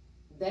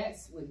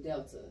 that's with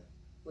Delta.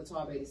 With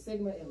Tau Beta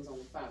Sigma, it was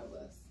only 5 of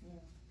us. Yeah.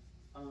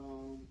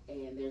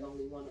 And there's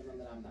only one of them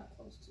that I'm not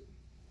close to.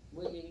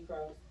 Where you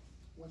cross?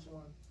 Which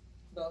one?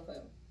 Both of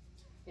them.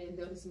 In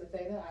Delta Sigma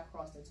Theta, I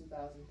crossed in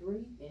 2003.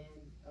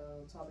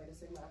 And Tau Beta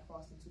Sigma, I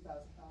crossed in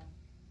 2005.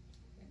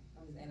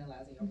 I'm just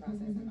analyzing your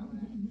process in my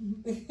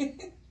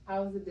mind. I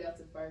was a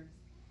Delta first,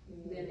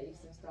 then an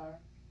Eastern Star,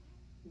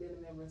 then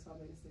a member of Tau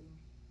Beta Sigma.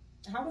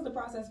 How was the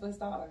process for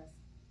stars?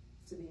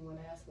 To be one,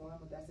 ask one,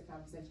 but that's a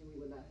conversation we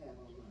would not have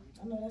online.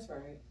 I know that's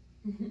right.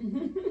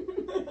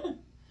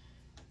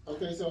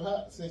 Okay,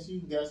 so since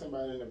you got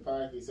somebody in the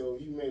pocket, so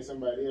if you met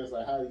somebody else,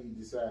 like, how do you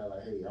decide,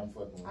 like, hey, I'm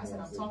fucking with I said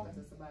him? I'm talking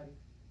to somebody.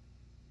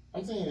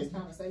 I'm saying It's it's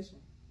conversation.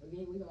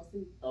 Again, we gonna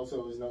see. Oh,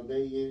 so there's no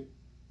date yet?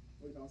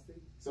 We gonna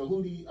see. So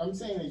I'm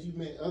saying that you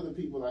met other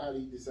people, like, how do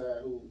you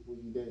decide who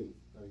you date?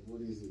 Like,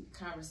 what is it?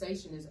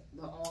 Conversation is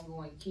the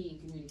ongoing key, and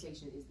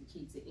communication is the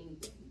key to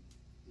anything.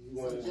 You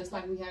wanna, So just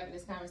like we having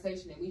this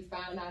conversation and we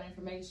found out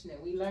information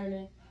and we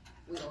learning,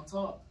 we gonna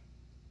talk.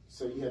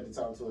 so you have to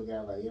talk to a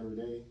guy, like, every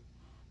day?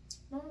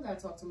 No, I gotta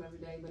talk to him every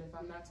day, but if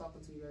I'm not talking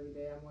to you every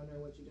day, I'm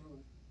wondering what you're doing.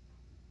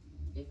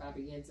 If I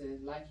begin to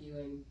like you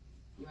and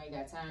you ain't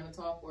got time to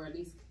talk or at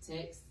least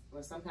text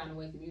or some kind of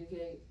way to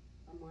communicate,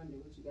 I'm wondering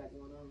what you got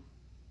going on.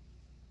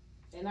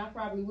 And I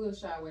probably will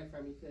shy away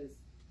from you because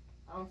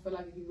I don't feel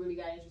like if you really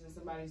got interest in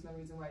somebody, there's no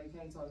reason why you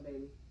can't talk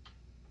daily,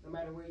 no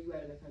matter where you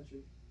at in the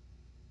country.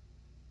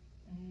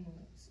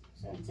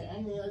 Sometimes, I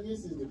mean, I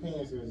guess it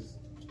depends, because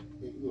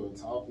if you're a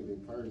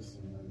talkative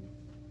person, like,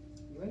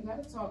 You ain't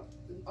gotta talk.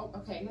 Oh,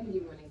 okay, let me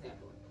give you an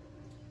example.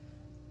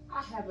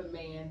 I have a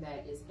man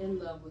that is in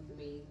love with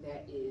me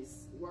that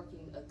is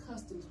working a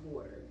customs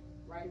border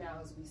right now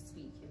as we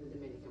speak in the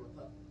Dominican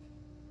Republic.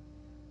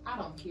 I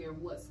don't care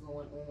what's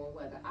going on,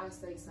 whether I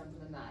say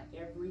something or not.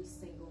 Every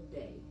single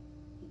day,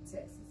 he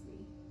texts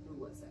me through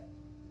WhatsApp.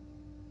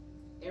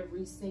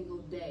 Every single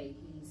day,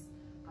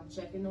 I'm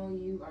checking on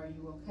you. Are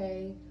you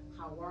okay?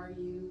 How are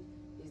you?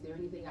 Is there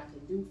anything I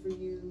can do for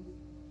you?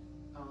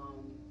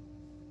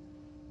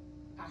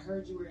 I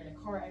heard you were in a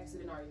car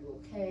accident. Are you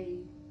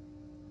okay?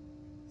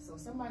 So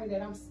somebody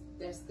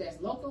that's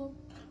local,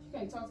 you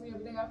can't talk to me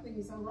every day. I think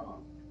there's something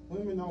wrong.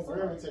 women don't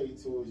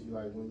gravitate towards you,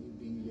 like, when you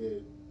be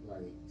that,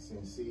 like,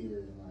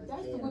 sincere and, like,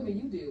 That's caring. the women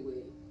you deal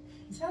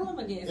with. Tell them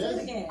again. Say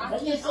it again. I I'm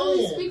can just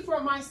only saying. speak for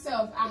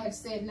myself. I have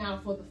said now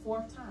for the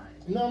 4th time.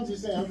 No, I'm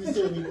just saying, I'm just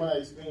telling you my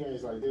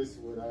experience, like, this is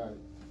what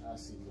I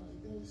see,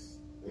 like, this.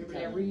 Remember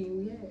that reading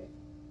we had?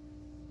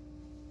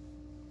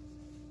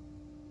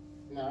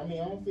 No, I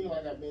mean, I don't feel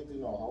like I've been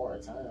through no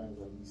hard times,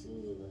 like you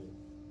said, like.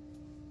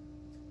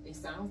 It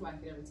sounds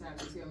like it every time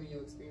you tell me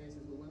your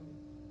experiences with women.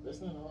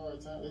 That's not a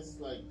hard time. It's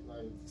like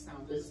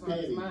Sounds it's as hard as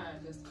petty. mine,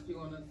 just a few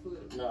on the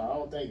foot. No, I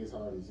don't think it's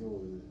hard as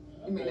yours.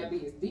 It may not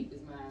be as deep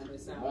as mine, but it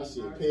sounds My as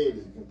shit hard as petty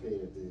mine.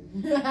 compared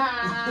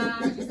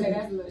to. You say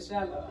that's a little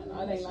shallow.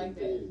 No, it ain't like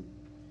that. Petty.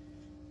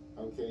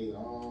 Okay,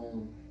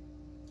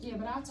 Yeah,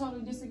 but I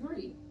totally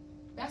disagree.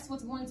 That's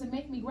what's going to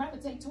make me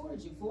gravitate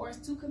towards you, for us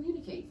to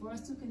communicate, for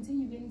us to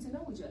continue getting to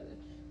know each other.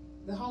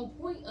 The whole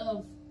point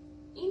of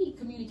any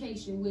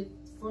communication with,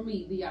 for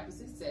me, the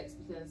opposite sex,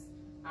 because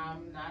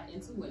I'm not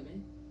into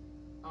women,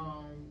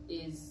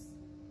 is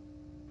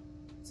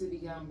to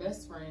become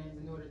best friends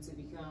in order to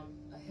become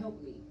a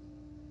helpmeet.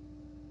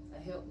 A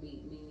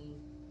helpmeet meaning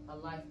a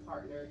life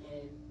partner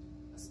and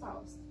a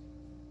spouse.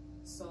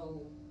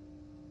 So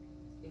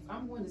if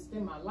I'm going to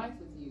spend my life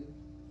with you,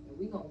 and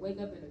we're going to wake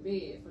up in the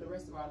bed for the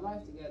rest of our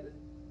life together,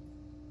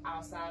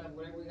 outside of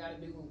whatever we got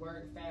to do with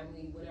work,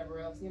 family, whatever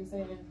else, you know what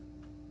I'm saying?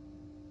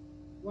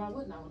 Why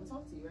wouldn't I want to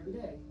talk to you every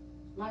day?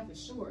 Life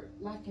is short.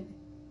 Life can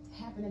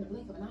happen in the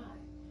blink of an eye.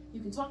 You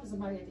can talk to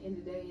somebody at the end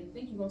of the day and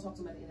think you're going to talk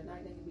to them at the end of the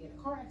night. They can be in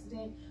a car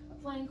accident, a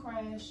plane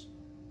crash,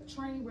 a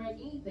train wreck,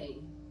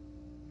 anything,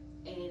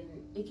 and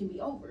it can be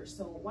over.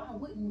 So why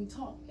wouldn't we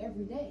talk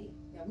every day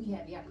that we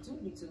have the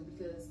opportunity to?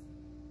 Because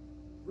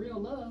real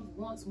love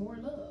wants more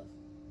love.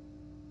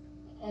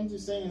 I'm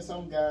just saying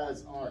some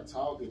guys aren't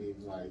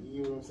talkative. Like,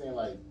 you know what I'm saying?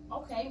 Like,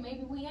 Okay,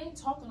 maybe we ain't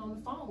talking on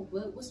the phone,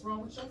 but what's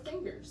wrong with your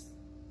fingers?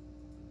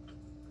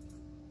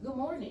 Good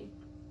morning.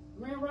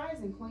 Grand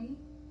Rising, Queen.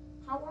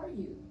 How are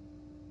you?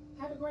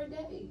 Have a great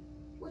day.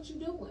 What you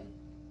doing?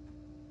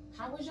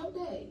 How was your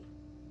day?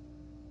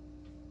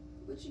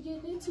 What you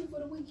getting into for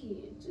the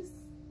weekend? Just,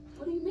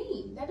 what do you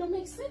mean? That don't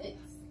make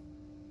sense.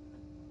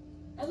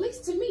 At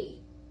least to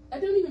me.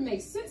 That don't even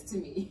make sense to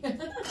me.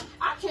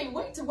 I can't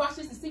wait to watch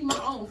this and see my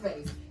own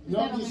face. you know,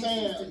 That I'm don't just make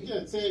saying, sense to me.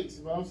 yeah,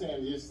 text, but I'm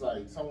saying just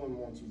like someone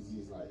wants you to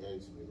just like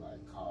actually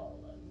like call,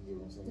 like, you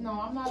know what I'm saying? No,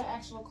 I'm not an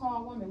actual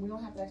call woman. We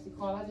don't have to actually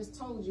call. I just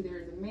told you there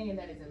is a man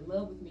that is in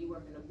love with me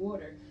working the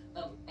border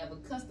of a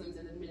customs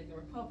in the Dominican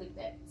Republic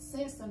that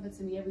says something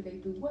to me every day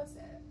through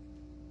WhatsApp.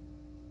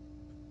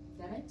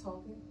 That ain't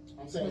talking.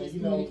 I'm But saying, it's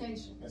you know,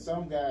 communication. and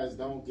some guys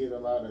don't get a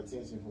lot of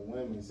attention from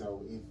women,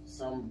 so if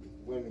some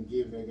women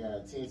give that guy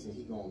attention,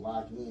 he gonna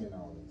lock in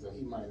on it. So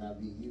he might not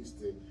be used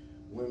to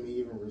women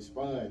even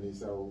responding.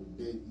 So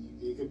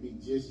it could be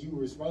just you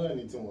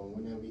responding to him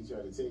whenever he try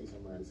to text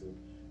somebody. So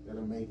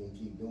that'll make him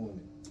keep doing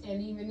it.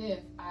 And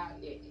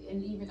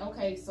even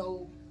okay,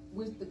 so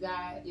with the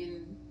guy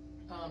in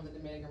the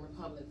Dominican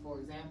Republic, for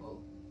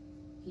example,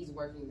 he's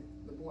working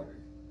the border.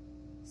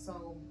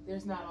 So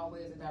there's not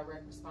always a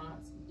direct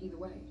response either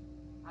way.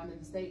 I'm in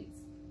the States.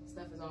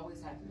 Stuff is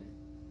always happening.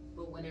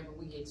 But whenever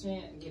we get a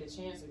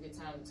chance or get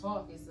time to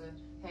talk, it's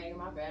a, hey,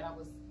 my bad, I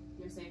was,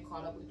 you know what I'm saying,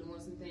 caught up with doing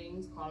some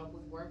things, caught up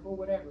with work or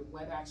whatever.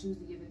 Whether I choose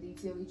to give the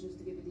detail, he chooses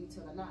to give the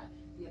detail or not,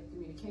 the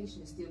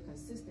communication is still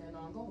consistent and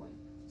ongoing.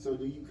 So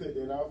do you cut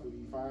that off if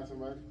you find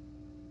somebody?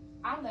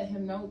 I let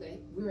him know that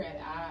we're at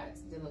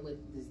odds dealing with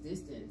this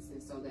distance,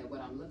 and so that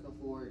what I'm looking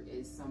for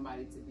is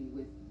somebody to be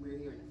with. We're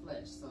here in the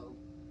flesh, so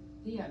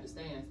he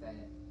understands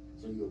that.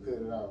 So you'll cut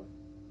it off?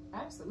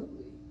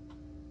 Absolutely.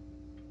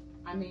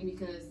 I mean,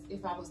 because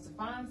if I was to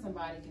find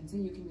somebody,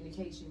 continued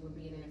communication would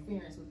be an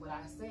interference with what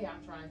I say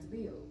I'm trying to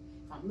build.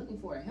 If I'm looking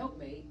for a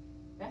helpmate,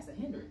 that's a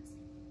hindrance.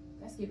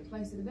 That's giving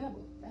place to the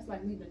devil. That's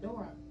like leaving the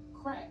door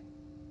cracked.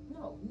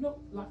 No,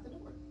 lock the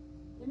door.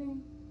 I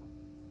mean,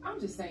 I'm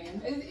just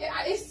saying.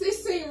 It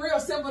seemed real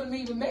simple to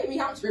me, but maybe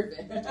I'm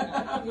tripping.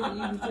 I'm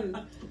getting easy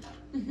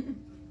too.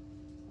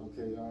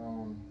 Okay,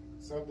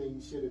 something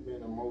you should have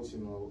been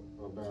emotional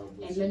about.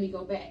 And let me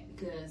go back,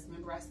 because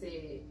remember I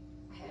said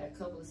I had a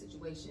couple of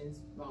situations,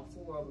 about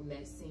 4 of them,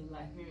 that seemed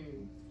like,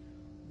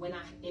 when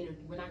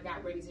I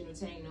got ready to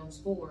entertain those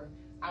 4,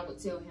 I would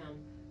tell him,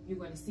 you're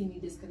going to see me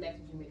disconnect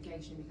from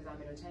communication because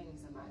I'm entertaining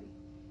somebody.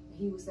 And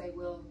he would say,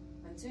 well,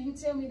 until you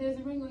tell me there's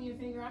a ring on your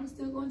finger, I'm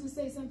still going to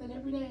say something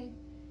every day.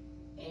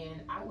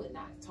 And I would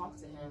not talk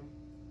to him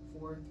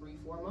for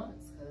 3-4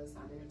 months because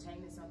I'm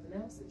entertaining something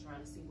else and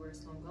trying to see where it's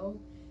going to go.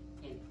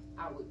 And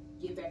I would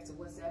get back to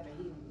WhatsApp and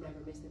he would never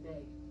miss a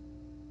day.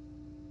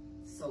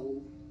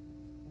 So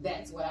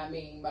that's what I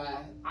mean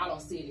by, I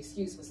don't see an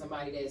excuse for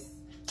somebody that's,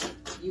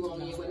 you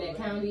only in Gwinnett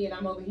County and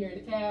I'm over here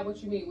in the cab.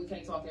 What you mean we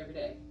can't talk every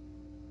day?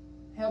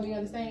 Help me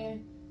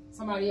understand.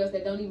 Somebody else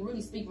that don't even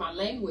really speak my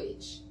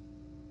language,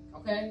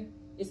 okay,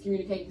 is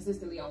communicating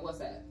consistently on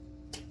WhatsApp.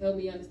 Help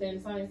me understand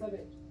the science of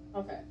it.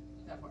 Okay,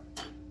 that part.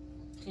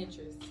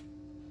 Interest.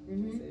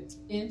 Mm-hmm. That's it.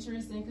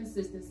 Interest and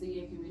consistency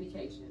in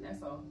communication.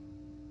 That's all.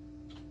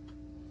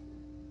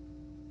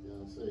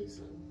 Y'all say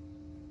so.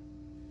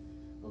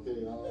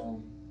 Okay,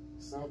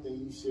 something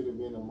you should have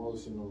been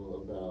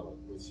emotional about,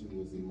 but you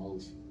was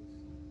emotional.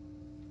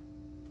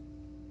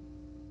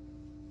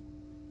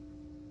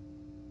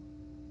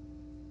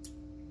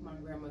 My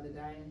grandmother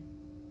dying.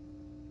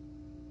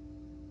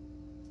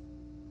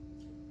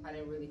 I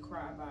didn't really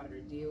cry about it or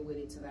deal with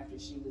it till after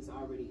she was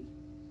already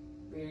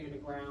buried in the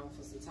ground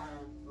for some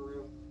time, for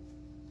real.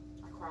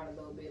 I cried a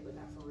little bit, but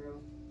not for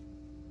real.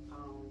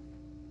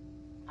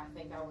 I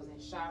think I was in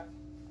shock,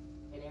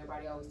 and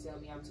everybody always tell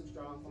me I'm too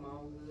strong for my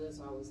own good,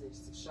 so I was in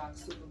shock,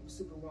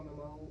 superwoman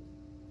mode.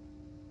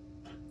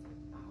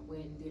 I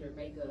went and did her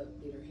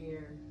makeup, did her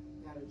hair,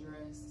 got her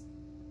dressed.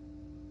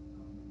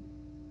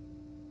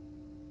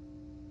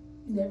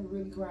 Never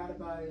really cried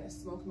about it. I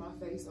smoked my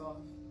face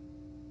off,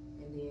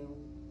 and then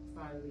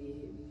finally it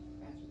hit me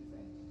after the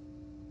fact.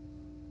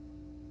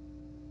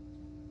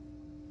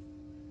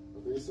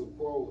 There's a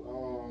quote,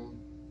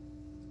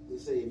 they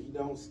say if you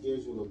don't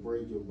schedule a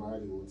break, your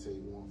body will take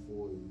one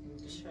for you.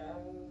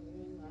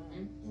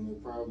 And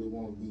it probably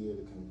won't be at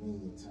a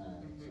convenient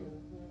time. So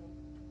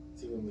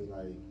tell me,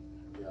 like,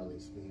 y'all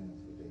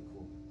experience with that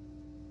quote.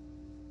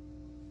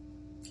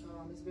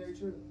 It's very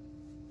true.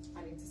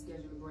 I need to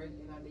schedule a break,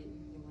 and I didn't.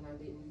 And when I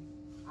didn't,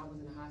 I was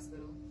in the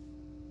hospital,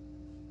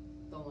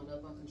 throwing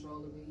up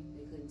uncontrollably.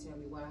 They couldn't tell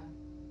me why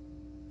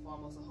for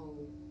almost a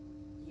whole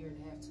year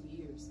and a half, 2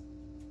 years.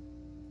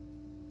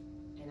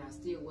 And I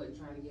still wasn't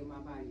trying to give my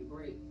body a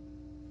break,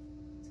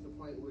 to the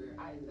point where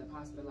I ended up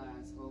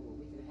hospitalized for over a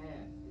week and a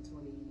half in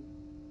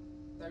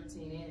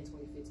 2013 and in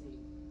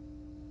 2015.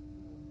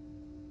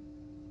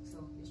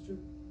 So it's true.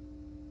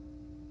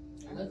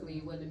 And luckily,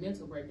 it wasn't a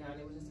mental breakdown,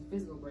 it was just a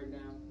physical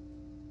breakdown.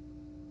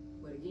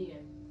 But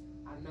again,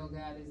 I know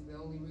God is the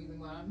only reason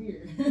why I'm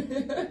here.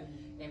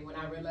 And when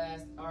I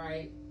realized, all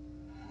right,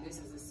 this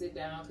is a sit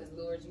down, because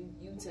Lord,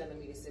 you telling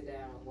me to sit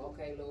down. Well,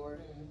 okay,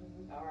 Lord.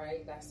 All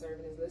right, thy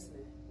servant is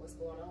listening. What's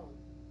going on?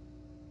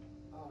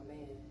 Oh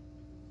man,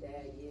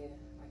 Dad, yeah,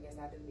 I guess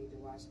I do need to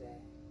watch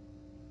that.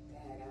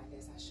 Dad, I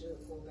guess I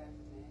should pull back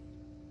from that.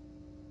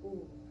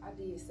 Ooh, I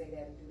did say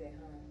that and do that,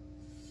 huh?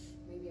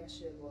 Maybe I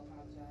should go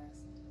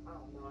apologize. I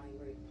don't know, I ain't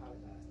ready to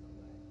apologize to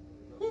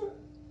nobody.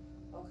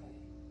 Okay.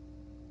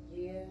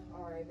 Yeah,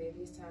 all right,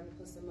 maybe it's time to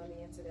put some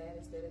money into that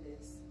instead of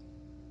this.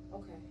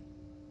 Okay.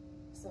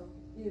 So,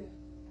 yeah.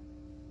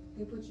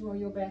 He'll put you on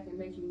your back and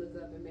make you look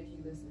up and make you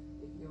listen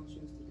if you don't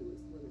choose to do it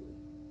willingly.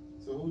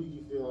 So who do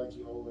you feel like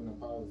you owe an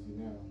apology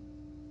now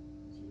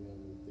that you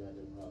never got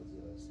to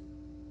apologize to?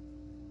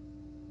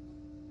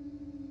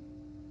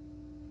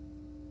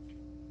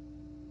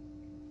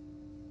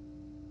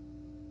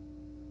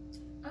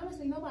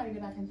 Honestly, nobody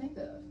that I can think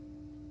of.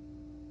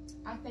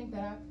 I think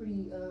that I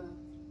pretty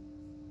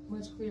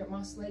much cleared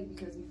my slate,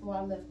 because before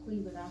I left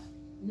Cleveland, I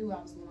knew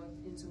I was going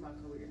into my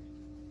career.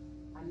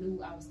 I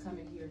knew I was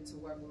coming here to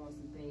work on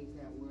some things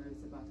that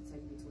was about to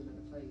take me to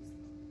another place.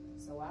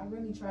 So I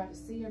really tried to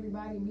see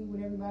everybody, meet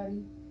with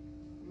everybody,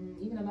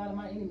 even a lot of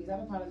my enemies.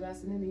 I've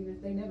apologized to them even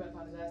if they never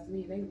apologized to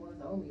me, and they the ones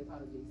that owe me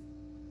apologies.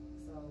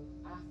 So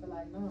I feel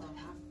like, no,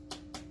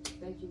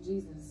 thank you,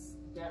 Jesus,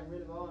 got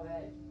rid of all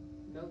that.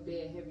 No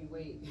dead heavy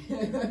weight.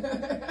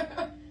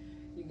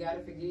 You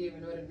gotta forgive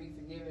in order to be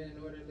forgiven,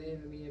 in order to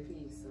live and be in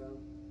peace. So,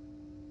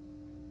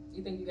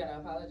 You think you gotta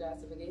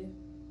apologize to forgive?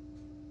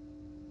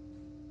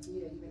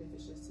 yeah, even if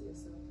it's just to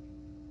yourself.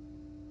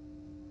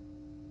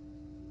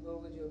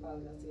 What would you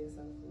apologize to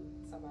yourself for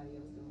somebody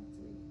else doing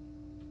to you?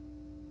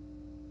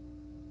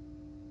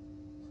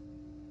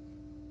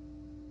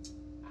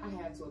 I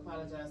had to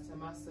apologize to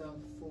myself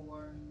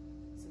for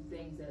some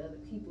things that other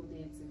people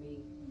did to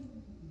me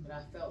that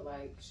I felt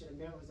like should have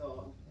been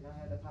resolved. And I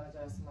had to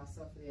apologize to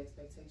myself for the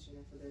expectation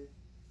and for the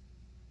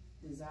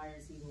desire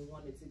to even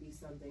want it to be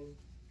something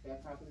that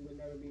probably would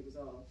never be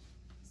resolved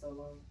for so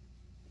long.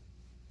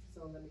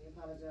 So let me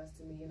apologize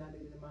to me, and I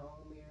did it in my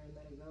own mirror and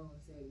let it go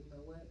and said, you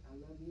know what, I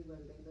love you,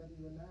 whether they love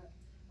you or not.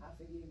 I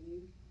forgive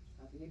you.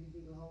 I forgive you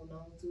people holding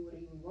on to it,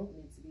 even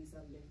wanting it to be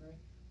something different.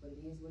 But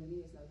it is what it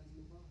is. Now let's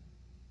move on.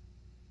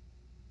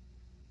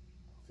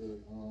 So,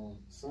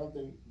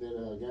 something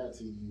that got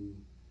to you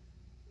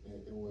and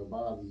will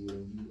bother you,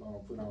 and you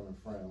put on the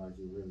front like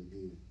it really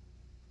did.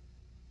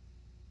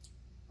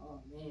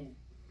 Oh man.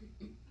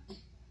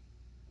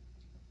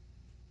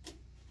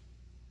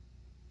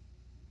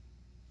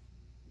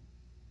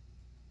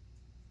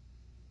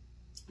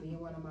 Me and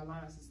one of my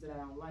alliances that I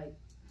don't like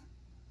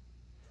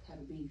had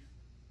a beef.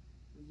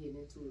 We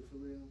getting into it for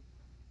real.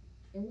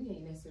 And we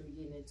ain't necessarily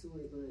getting into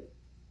it, but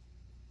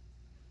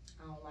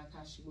I don't like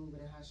how she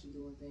moving and how she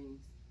doing things.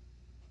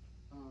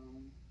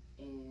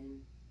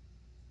 And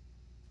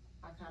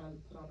I kind of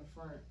put on the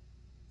front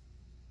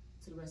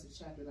to the rest of the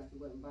chapter like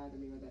it wasn't bothering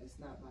me or that it's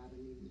not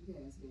bothering me. It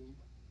has been.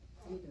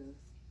 It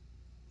does.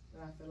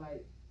 But I feel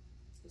like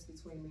it's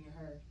between me and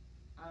her.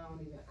 I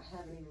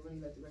haven't even really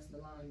let the rest of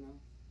the line know.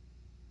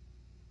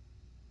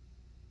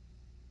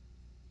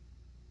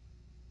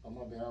 Oh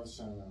my bad, I was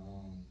trying to,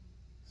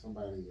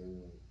 somebody,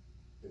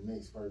 the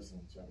next person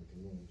trying to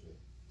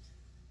communicate.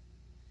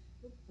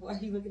 Why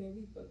are you looking at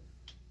me for?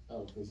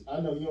 Oh, because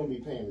I know you don't be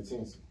paying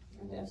attention.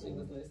 I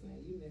definitely was listening.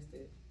 You missed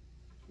it.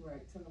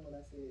 Right, tell them what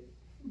I said.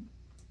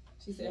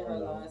 She said her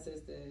line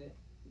sister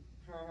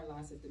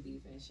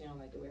beef, and she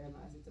don't like the way her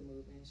line sister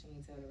move, and she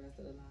ain't tell the rest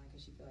of the line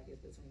because she feel like it's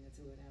between the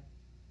two of them.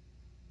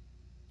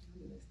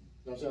 You listening?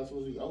 Don't y'all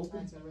supposed to be I open?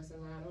 ain't tell the rest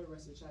of the line or the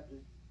rest of the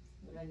chapter.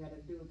 But I ain't got to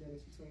do with them.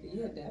 It's between me and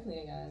Yeah, her.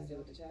 definitely ain't got nothing to do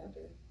with the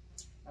chapter.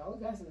 I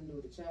always got something to do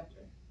with the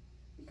chapter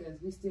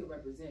because we still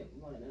represent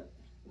one another.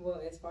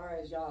 Well, as far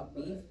as y'all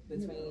beef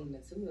between the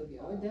two of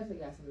y'all, Oh, it definitely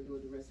got something to do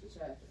with the rest of the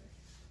chapter.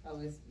 oh,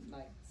 it's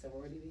like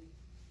sorority beef.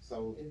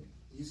 So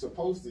you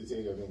supposed to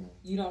tell them.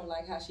 You don't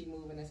like how she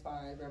moving as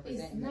far as It's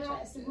representing the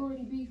not chapter.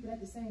 sorority beef, but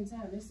at the same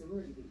time, it's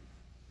sorority beef.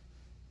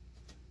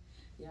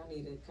 Y'all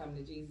need to come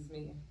to Jesus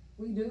meeting.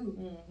 We do,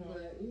 Mm-hmm.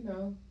 but you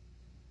know,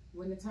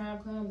 when the time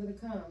comes, it'll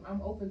come.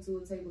 I'm open to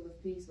a table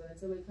of peace, but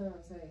until it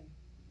comes, hey,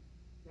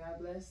 God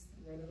bless.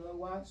 May the Lord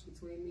watch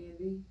between me and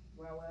thee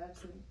while we're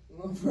absent.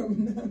 One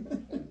from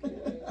another.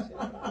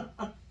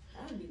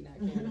 I'd be not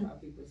caring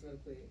about people so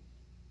quick.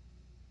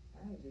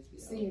 I would just be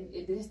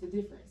See, that's the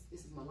difference.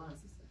 This is my line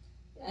sister.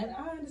 and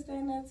I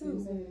understand that You know what I'm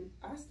too. saying?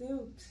 I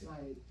still,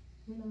 Like,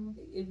 you know.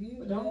 if you,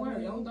 But don't love worry,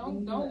 me, don't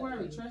then you worry.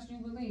 love me. Trust you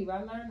believe.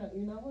 I learned that.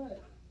 You know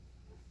what?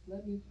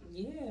 Let me.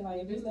 Yeah,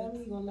 like if you love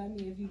me, you gonna love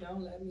me. If you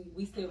don't love me,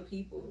 we still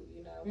people.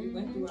 You know, we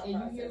went through our and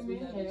process. you We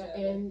hear love me, each other.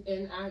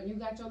 and you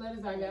got your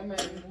letters. I got mine.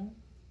 Mhm.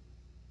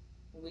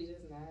 We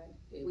just not.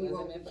 It We wasn't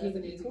won't meant be for us to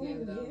keeping be it cool.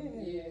 together.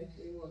 Though. Yeah.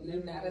 We won't You're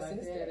never not be a like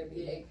sister that. to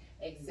me.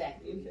 Yeah,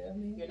 exactly. You feel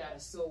me? You're not a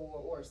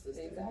soul or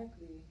sister.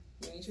 Exactly.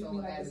 You ain't treat So me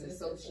like as a an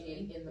sister,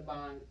 associate in the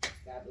bond,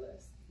 God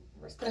bless.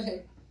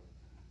 Respect.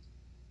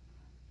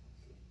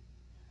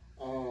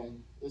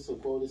 It's a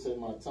quote that said,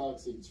 "My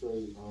toxic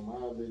trait,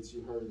 I'll let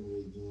you hurt me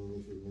again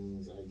if it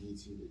means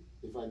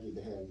if I get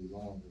to have you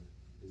longer."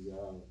 Have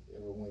y'all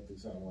ever went through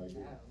something like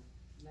that?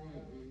 No.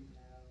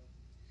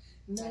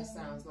 That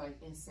sounds like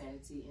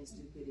insanity and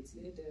stupidity.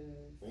 It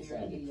does. That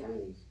Very sounded idiotic.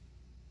 crazy.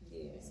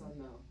 Yeah. So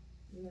no.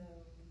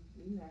 No.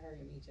 You're not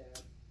hurting me,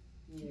 child.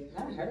 Yeah.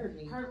 Not hurt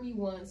me. Hurt me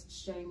once,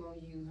 shame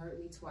on you. Hurt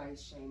me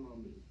twice, shame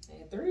on me.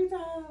 And 3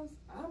 times,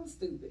 I'm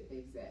stupid.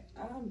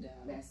 Exactly. I'm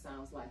dumb. That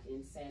sounds like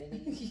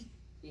insanity,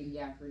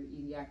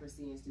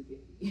 idiocracy, and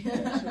stupidity.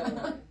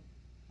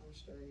 I'm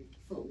straight.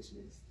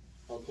 Foolishness.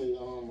 Okay,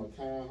 a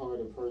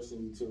kind-hearted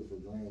person you took for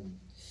granted.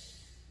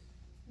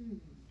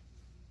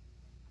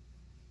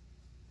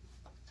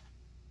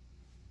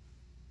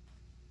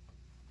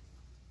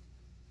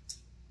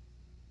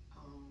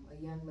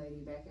 A young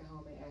lady back at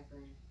home in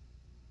Akron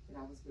that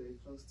I was very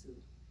close to.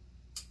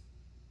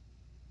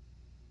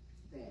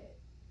 That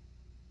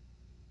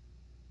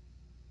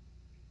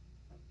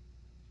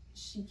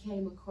she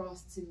came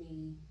across to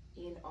me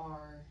in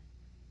our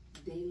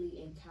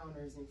daily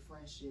encounters and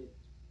friendship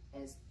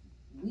as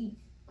weak,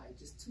 like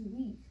just too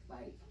weak.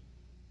 Like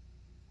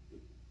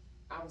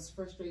I was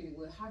frustrated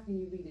with how can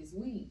you be this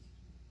weak?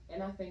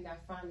 And I think I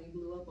finally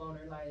blew up on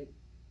her like,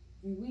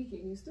 you weak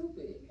and you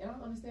stupid. And I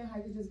don't understand how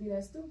you could just be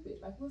that stupid.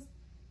 Like the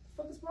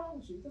fuck is wrong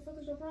with you? What the fuck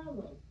is your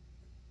problem?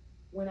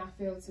 When I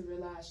failed to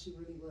realize she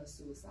really was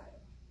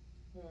suicidal.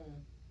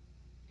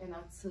 And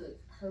I took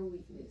her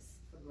weakness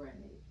for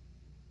granted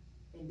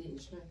and didn't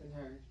strengthen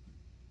her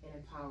and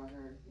empower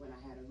her when I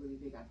had a really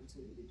big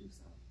opportunity to do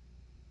so.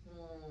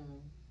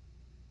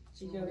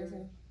 She killed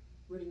herself?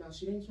 Really, no,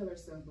 she didn't kill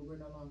herself, but we're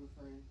no longer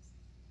friends.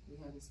 We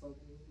haven't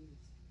spoken in years.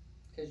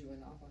 Because you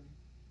went off on her.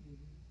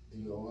 Do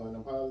you owe her an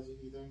apology,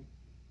 you think?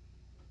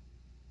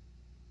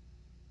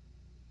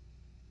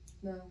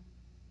 No,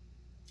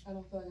 I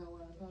don't feel like I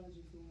want an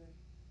apology for it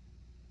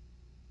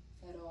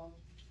at all.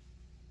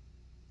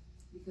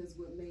 Because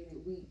what made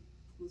it weak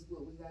was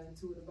what we got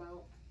into it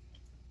about.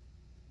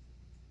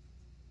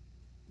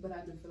 But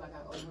I do feel like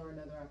I owe her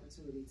another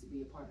opportunity to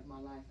be a part of my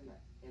life, and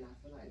I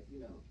feel like, you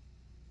know,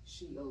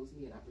 she owes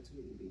me an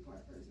opportunity to be a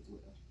part of hers as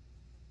well.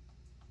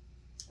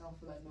 I don't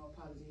feel like no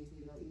apology is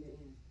needed on either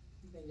end.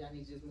 You think y'all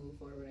need to just move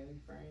forward and be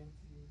friends?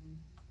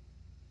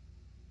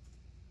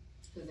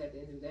 Because at the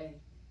end of the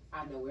day,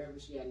 I know wherever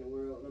she at in the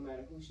world, no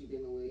matter who she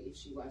dealing with, if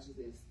she watches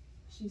this,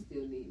 she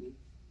still need me.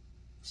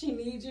 She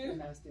needs you?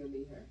 And I still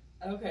need her.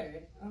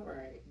 Okay, all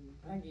right.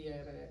 I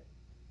get that.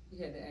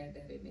 You had to add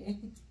that in there.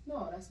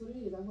 No, that's what it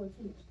is. I wasn't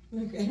finished.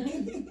 Okay.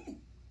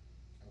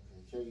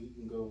 Okay, Kay, you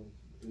can go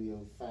do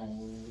your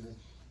thing.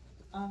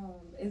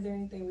 Is there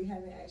anything we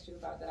haven't asked you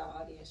about that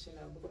our audience should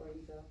know before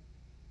you go?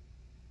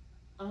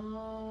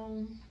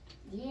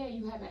 Yeah,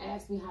 you haven't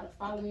asked me how to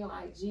follow me on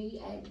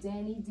IG at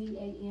Danie,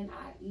 DANIE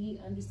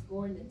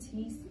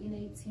 _Natiese,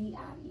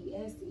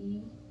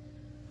 NATIESE.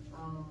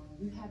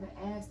 You haven't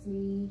asked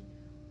me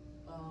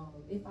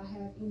if I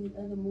have any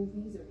other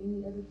movies or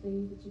any other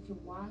things that you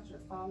can watch or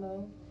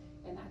follow,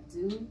 and I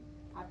do.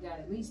 I've got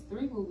at least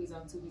 3 movies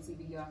on Tubi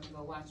TV y'all can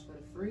go watch for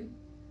the free.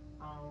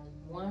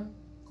 One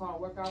called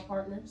Workout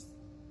Partners,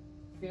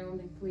 filmed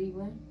in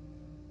Cleveland.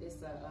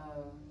 It's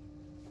a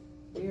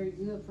very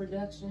good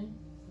production.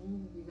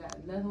 You got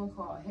another one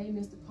called Hey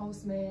Mr.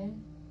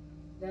 Postman.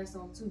 That's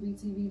on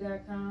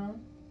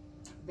TubiTV.com.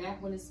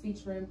 That one is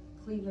featuring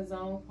Cleveland's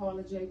own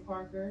Paula J.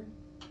 Parker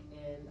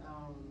and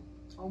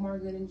Omar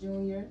Gooding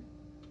Jr.,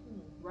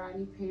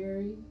 Roddy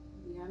Perry,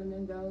 Deanna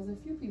Mendoza, a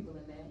few people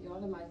in that. Y'all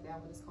will like that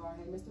one. It's called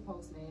Hey Mr.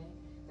 Postman.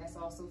 That's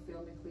also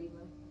filmed in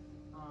Cleveland.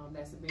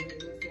 That's a very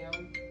good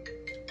film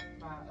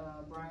by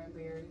Brian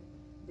Berry.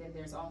 Then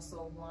there's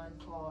also one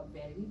called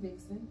Vanity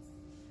Vixens,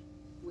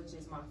 which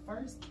is my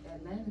first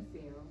Atlanta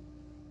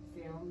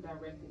film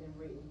directed and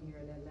written here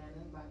in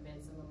Atlanta by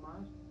Vincent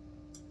Lamont,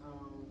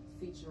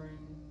 featuring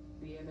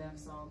BMF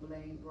song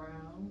Blade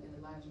Brown and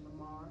Elijah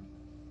Lamar.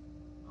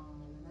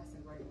 And that's a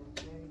great one.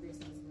 Danny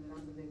Vixen is good.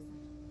 I'm the Vixen.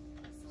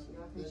 So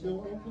y'all can The check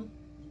door that out. open?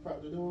 You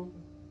propped the door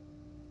open?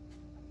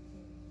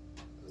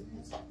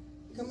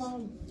 Come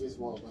on. Just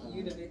walk behind.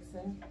 You the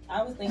Vixen.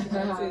 I was thinking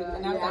that too,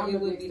 and I thought it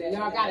would be that.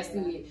 Y'all gotta see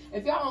it.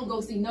 If y'all don't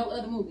go see no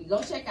other movie,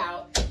 go check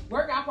out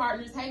Workout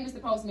Partners, Hey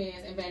Mr.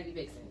 Postman, and Vanity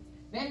Vixen.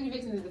 Vanity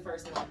Vixen is the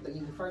first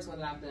one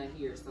that I've done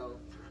here, so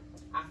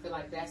I feel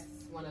like that's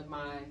one of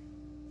my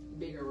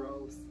bigger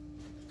roles.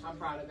 I'm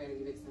proud of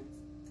Vanity Vixen.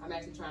 I'm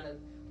actually trying to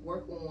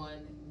work on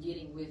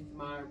getting with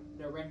my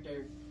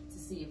director to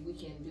see if we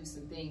can do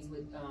some things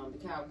with the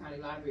Calhoun County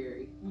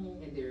Library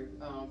in their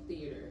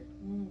theater,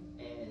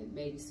 and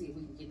maybe see if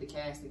we can get the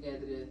cast together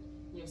to, you know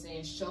what I'm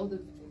saying, show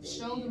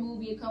the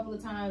movie a couple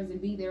of times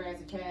and be there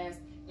as a cast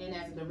and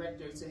as a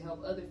director to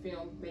help other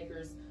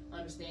filmmakers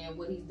understand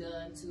what he's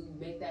done to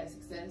make that a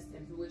success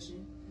and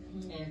fruition,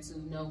 and to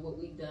know what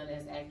we've done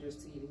as actors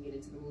to even get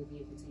into the movie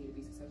and continue to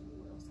be successful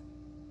as well. So.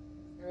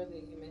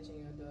 Earlier you mentioned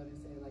your daughter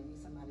said like you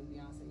somebody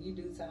Beyonce. You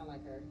do sound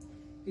like her.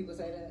 People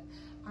say that.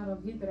 I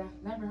don't get that.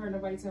 I've never heard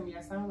nobody tell me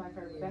I sound like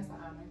her, but that's an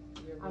honor.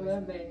 I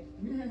love that.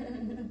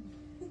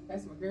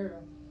 That's my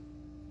girl.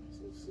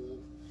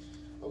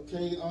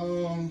 Okay,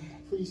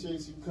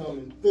 appreciate you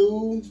coming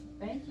through.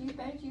 Thank you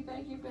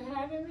for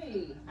having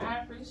me. I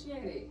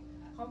appreciate it.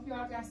 Hope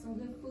y'all got some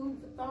good food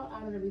for thought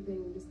out of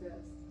everything we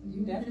discussed.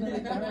 You definitely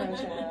thorough,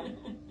 child.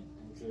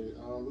 Okay,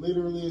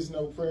 literally it's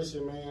no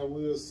pressure, man.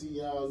 We'll see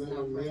y'all in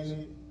a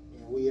minute,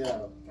 and we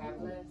out. God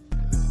bless.